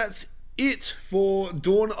 So that's it for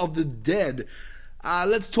Dawn of the Dead.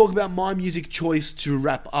 Let's talk about my music choice to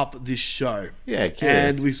wrap up this show. Yeah,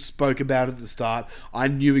 cheers. And we spoke about it at the start. I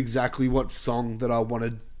knew exactly what song that I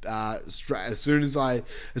wanted. As soon as I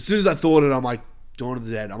thought it, I'm like, Dawn of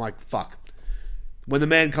the Dead. I'm like, fuck. When the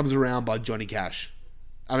Man Comes Around by Johnny Cash.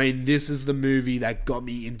 I mean, this is the movie that got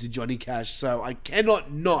me into Johnny Cash, so I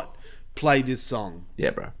cannot not play this song.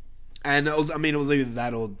 Yeah, bro. And it was either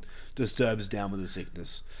that or Disturbed's Down with the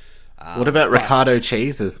Sickness. What about Ricardo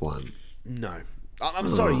Cheese's one? No. I'm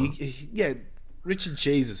sorry. Yeah, Richard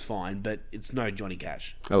Cheese is fine, but it's no Johnny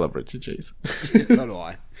Cash. I love Richard Cheese. So do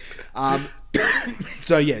I.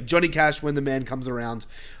 So yeah, Johnny Cash, When the Man Comes Around.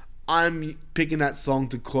 I'm picking that song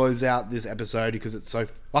to close out this episode because it's so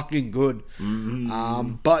fucking good.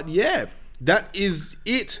 But yeah, that is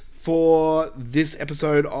it for this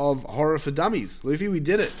episode of Horror for Dummies. Luffy, we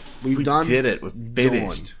did it. We did it. We've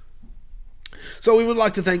finished. So we would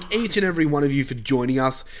like to thank each and every one of you for joining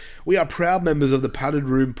us. We are proud members of the Padded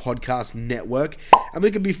Room Podcast Network, and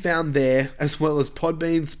we can be found there, as well as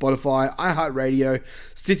Podbean, Spotify, iHeartRadio,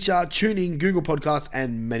 Stitcher, TuneIn, Google Podcasts,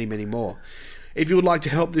 and many, many more. If you would like to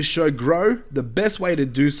help this show grow, the best way to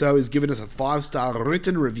do so is giving us a 5-star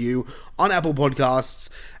written review on Apple Podcasts,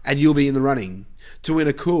 and you'll be in the running to win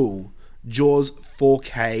a cool Jaws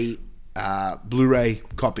 4K Blu-ray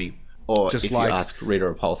copy. Or just if you ask Rita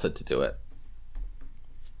Repulsa to do it.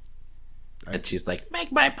 And she's like,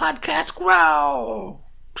 make my podcast grow.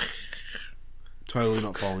 Totally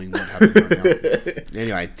not following what happened right now.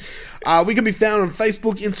 Anyway, we can be found on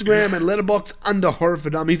Facebook, Instagram, and Letterboxd under Horror for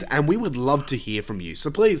Dummies, and we would love to hear from you.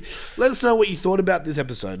 So please, let us know what you thought about this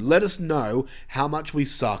episode. Let us know how much we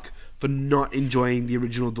suck for not enjoying the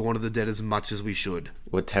original Dawn of the Dead as much as we should.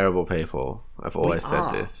 We're terrible people. I've always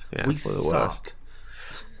said this. Yeah, we're the worst.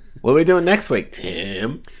 What are we doing next week,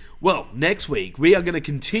 Tim? Well, next week, we are going to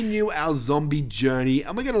continue our zombie journey,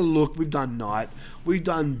 and we're going to look. We've done Night. We've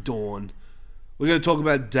done Dawn. We're going to talk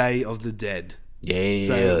about Day of the Dead. Yeah.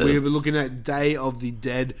 So we're looking at Day of the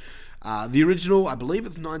Dead. The original, I believe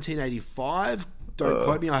it's 1985. Don't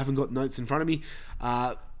quote me. I haven't got notes in front of me.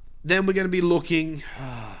 Then we're going to be looking.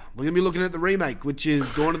 We're going to be looking at the remake, which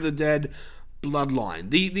is Dawn of the Dead Bloodline.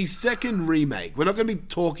 The second remake. We're not going to be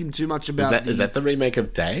talking too much about. Is that the remake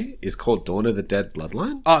of Day? Is called Dawn of the Dead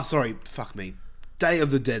Bloodline? Oh, sorry. Fuck me. Day of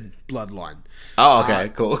the Dead Bloodline. Oh, okay,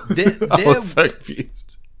 cool. I was so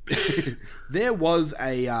confused. There was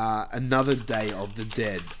another Day of the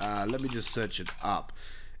Dead. Let me just search it up.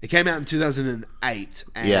 It came out in 2008,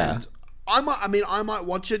 and I might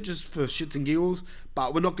watch it just for shits and giggles,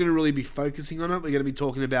 but we're not going to really be focusing on it. We're going to be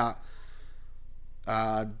talking about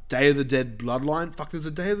Day of the Dead Bloodline. Fuck, there's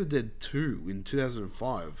a Day of the Dead 2 in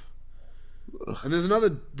 2005, and there's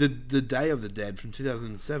another the Day of the Dead from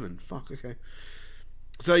 2007. Fuck, okay.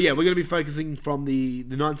 So yeah, we're going to be focusing from the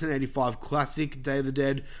 1985 classic Day of the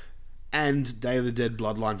Dead and Day of the Dead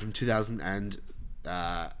Bloodline from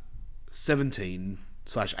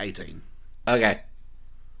 2017/18. Okay.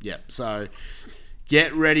 Yeah, so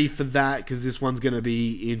get ready for that because this one's going to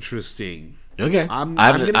be interesting. Okay.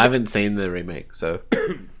 I haven't seen the remake, so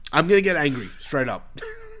I'm going to get angry straight up.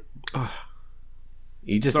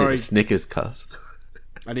 You just need a Snickers, cuz.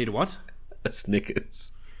 I need a what? A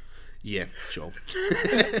Snickers. Yeah, sure.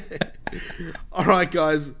 All right,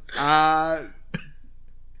 guys.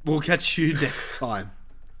 We'll catch you next time.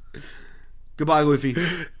 Goodbye, Luffy.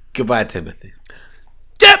 Goodbye, Timothy.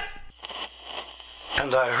 Yep.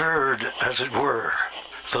 And I heard, as it were,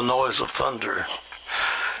 the noise of thunder.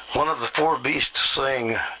 One of the four beasts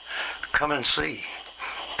saying, "Come and see."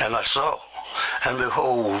 And I saw, and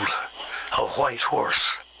behold, a white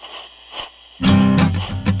horse.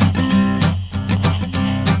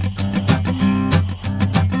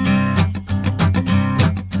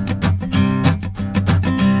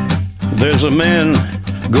 There's a man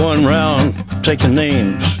going round taking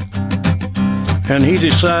names, and he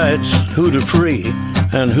decides who to free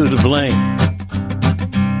and who to blame.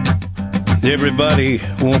 Everybody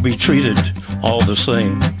won't be treated all the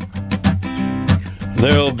same.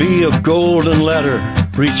 There'll be a golden ladder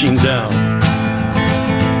reaching down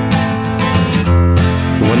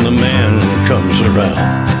when the man comes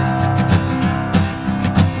around.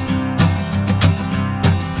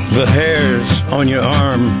 The hairs on your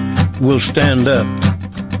arm will stand up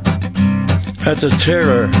at the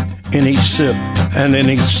terror in each sip and in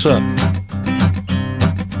each sup.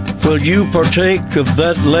 Will you partake of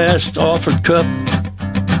that last offered cup,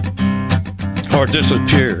 or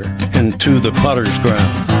disappear into the potter's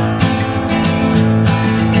ground?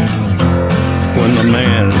 when the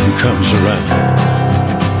man comes around.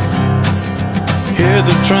 Hear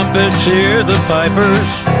the trumpets, hear the pipers,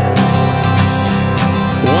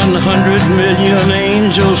 100 million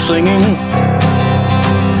angels singing.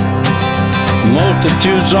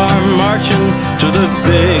 Multitudes are marching to the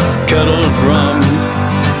big kettle drum.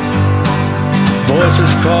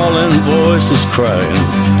 Voices calling, voices crying.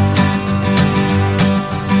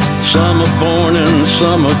 Some are born and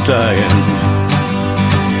some are dying.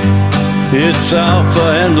 It's Alpha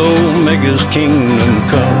and Omega's kingdom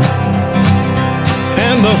come.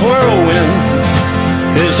 And the whirlwind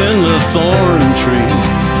is in the thorn tree.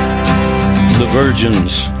 The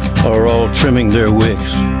virgins are all trimming their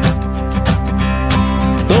wicks.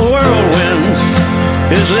 The whirlwind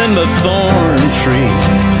is in the thorn tree.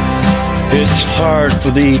 It's hard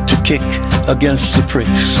for thee to kick against the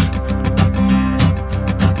pricks.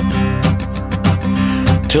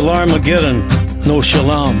 Till Armageddon, no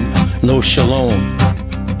shalom, no shalom.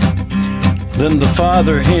 Then the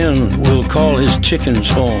father hen will call his chickens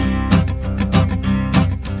home.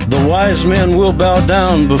 The wise men will bow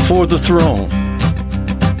down before the throne,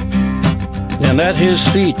 and at his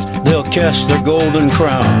feet they'll cast their golden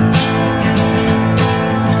crowns.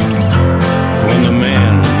 When the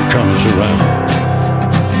man comes around,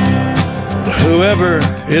 whoever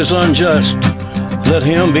is unjust, let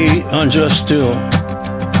him be unjust still.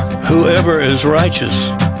 Whoever is righteous,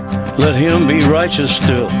 let him be righteous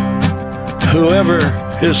still. Whoever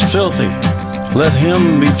is filthy, let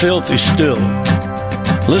him be filthy still.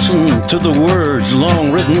 Listen to the words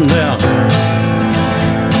long written down.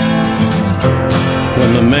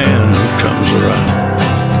 When the man comes around,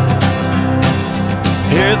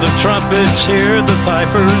 hear the trumpets, hear the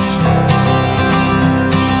pipers,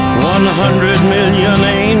 100 million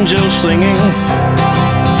angels singing.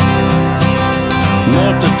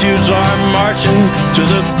 Multitudes are marching to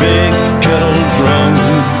the big kettle drum.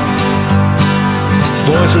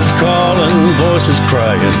 Voices calling, voices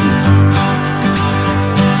crying.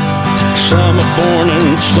 Some are born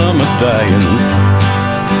and some are dying.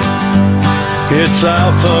 It's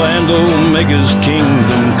Alpha and Omega's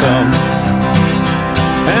kingdom come.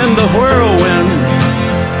 And the whirlwind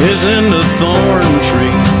is in the thorn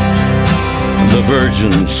tree. The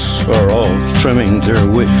virgins are all trimming their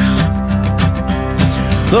wicks.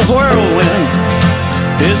 The whirlwind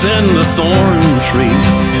is in the thorn tree.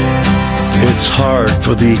 It's hard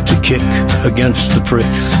for thee to kick against the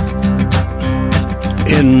pricks.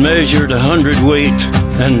 In measured 100-weight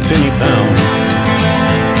and penny pound.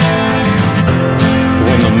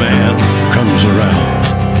 When the man comes around.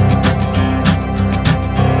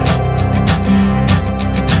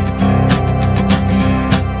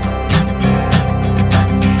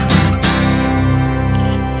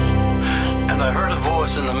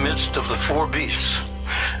 Of the four beasts,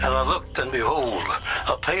 and I looked, and behold,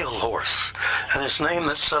 a pale horse, and his name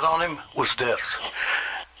that sat on him was Death,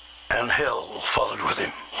 and hell followed with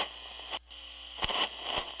him.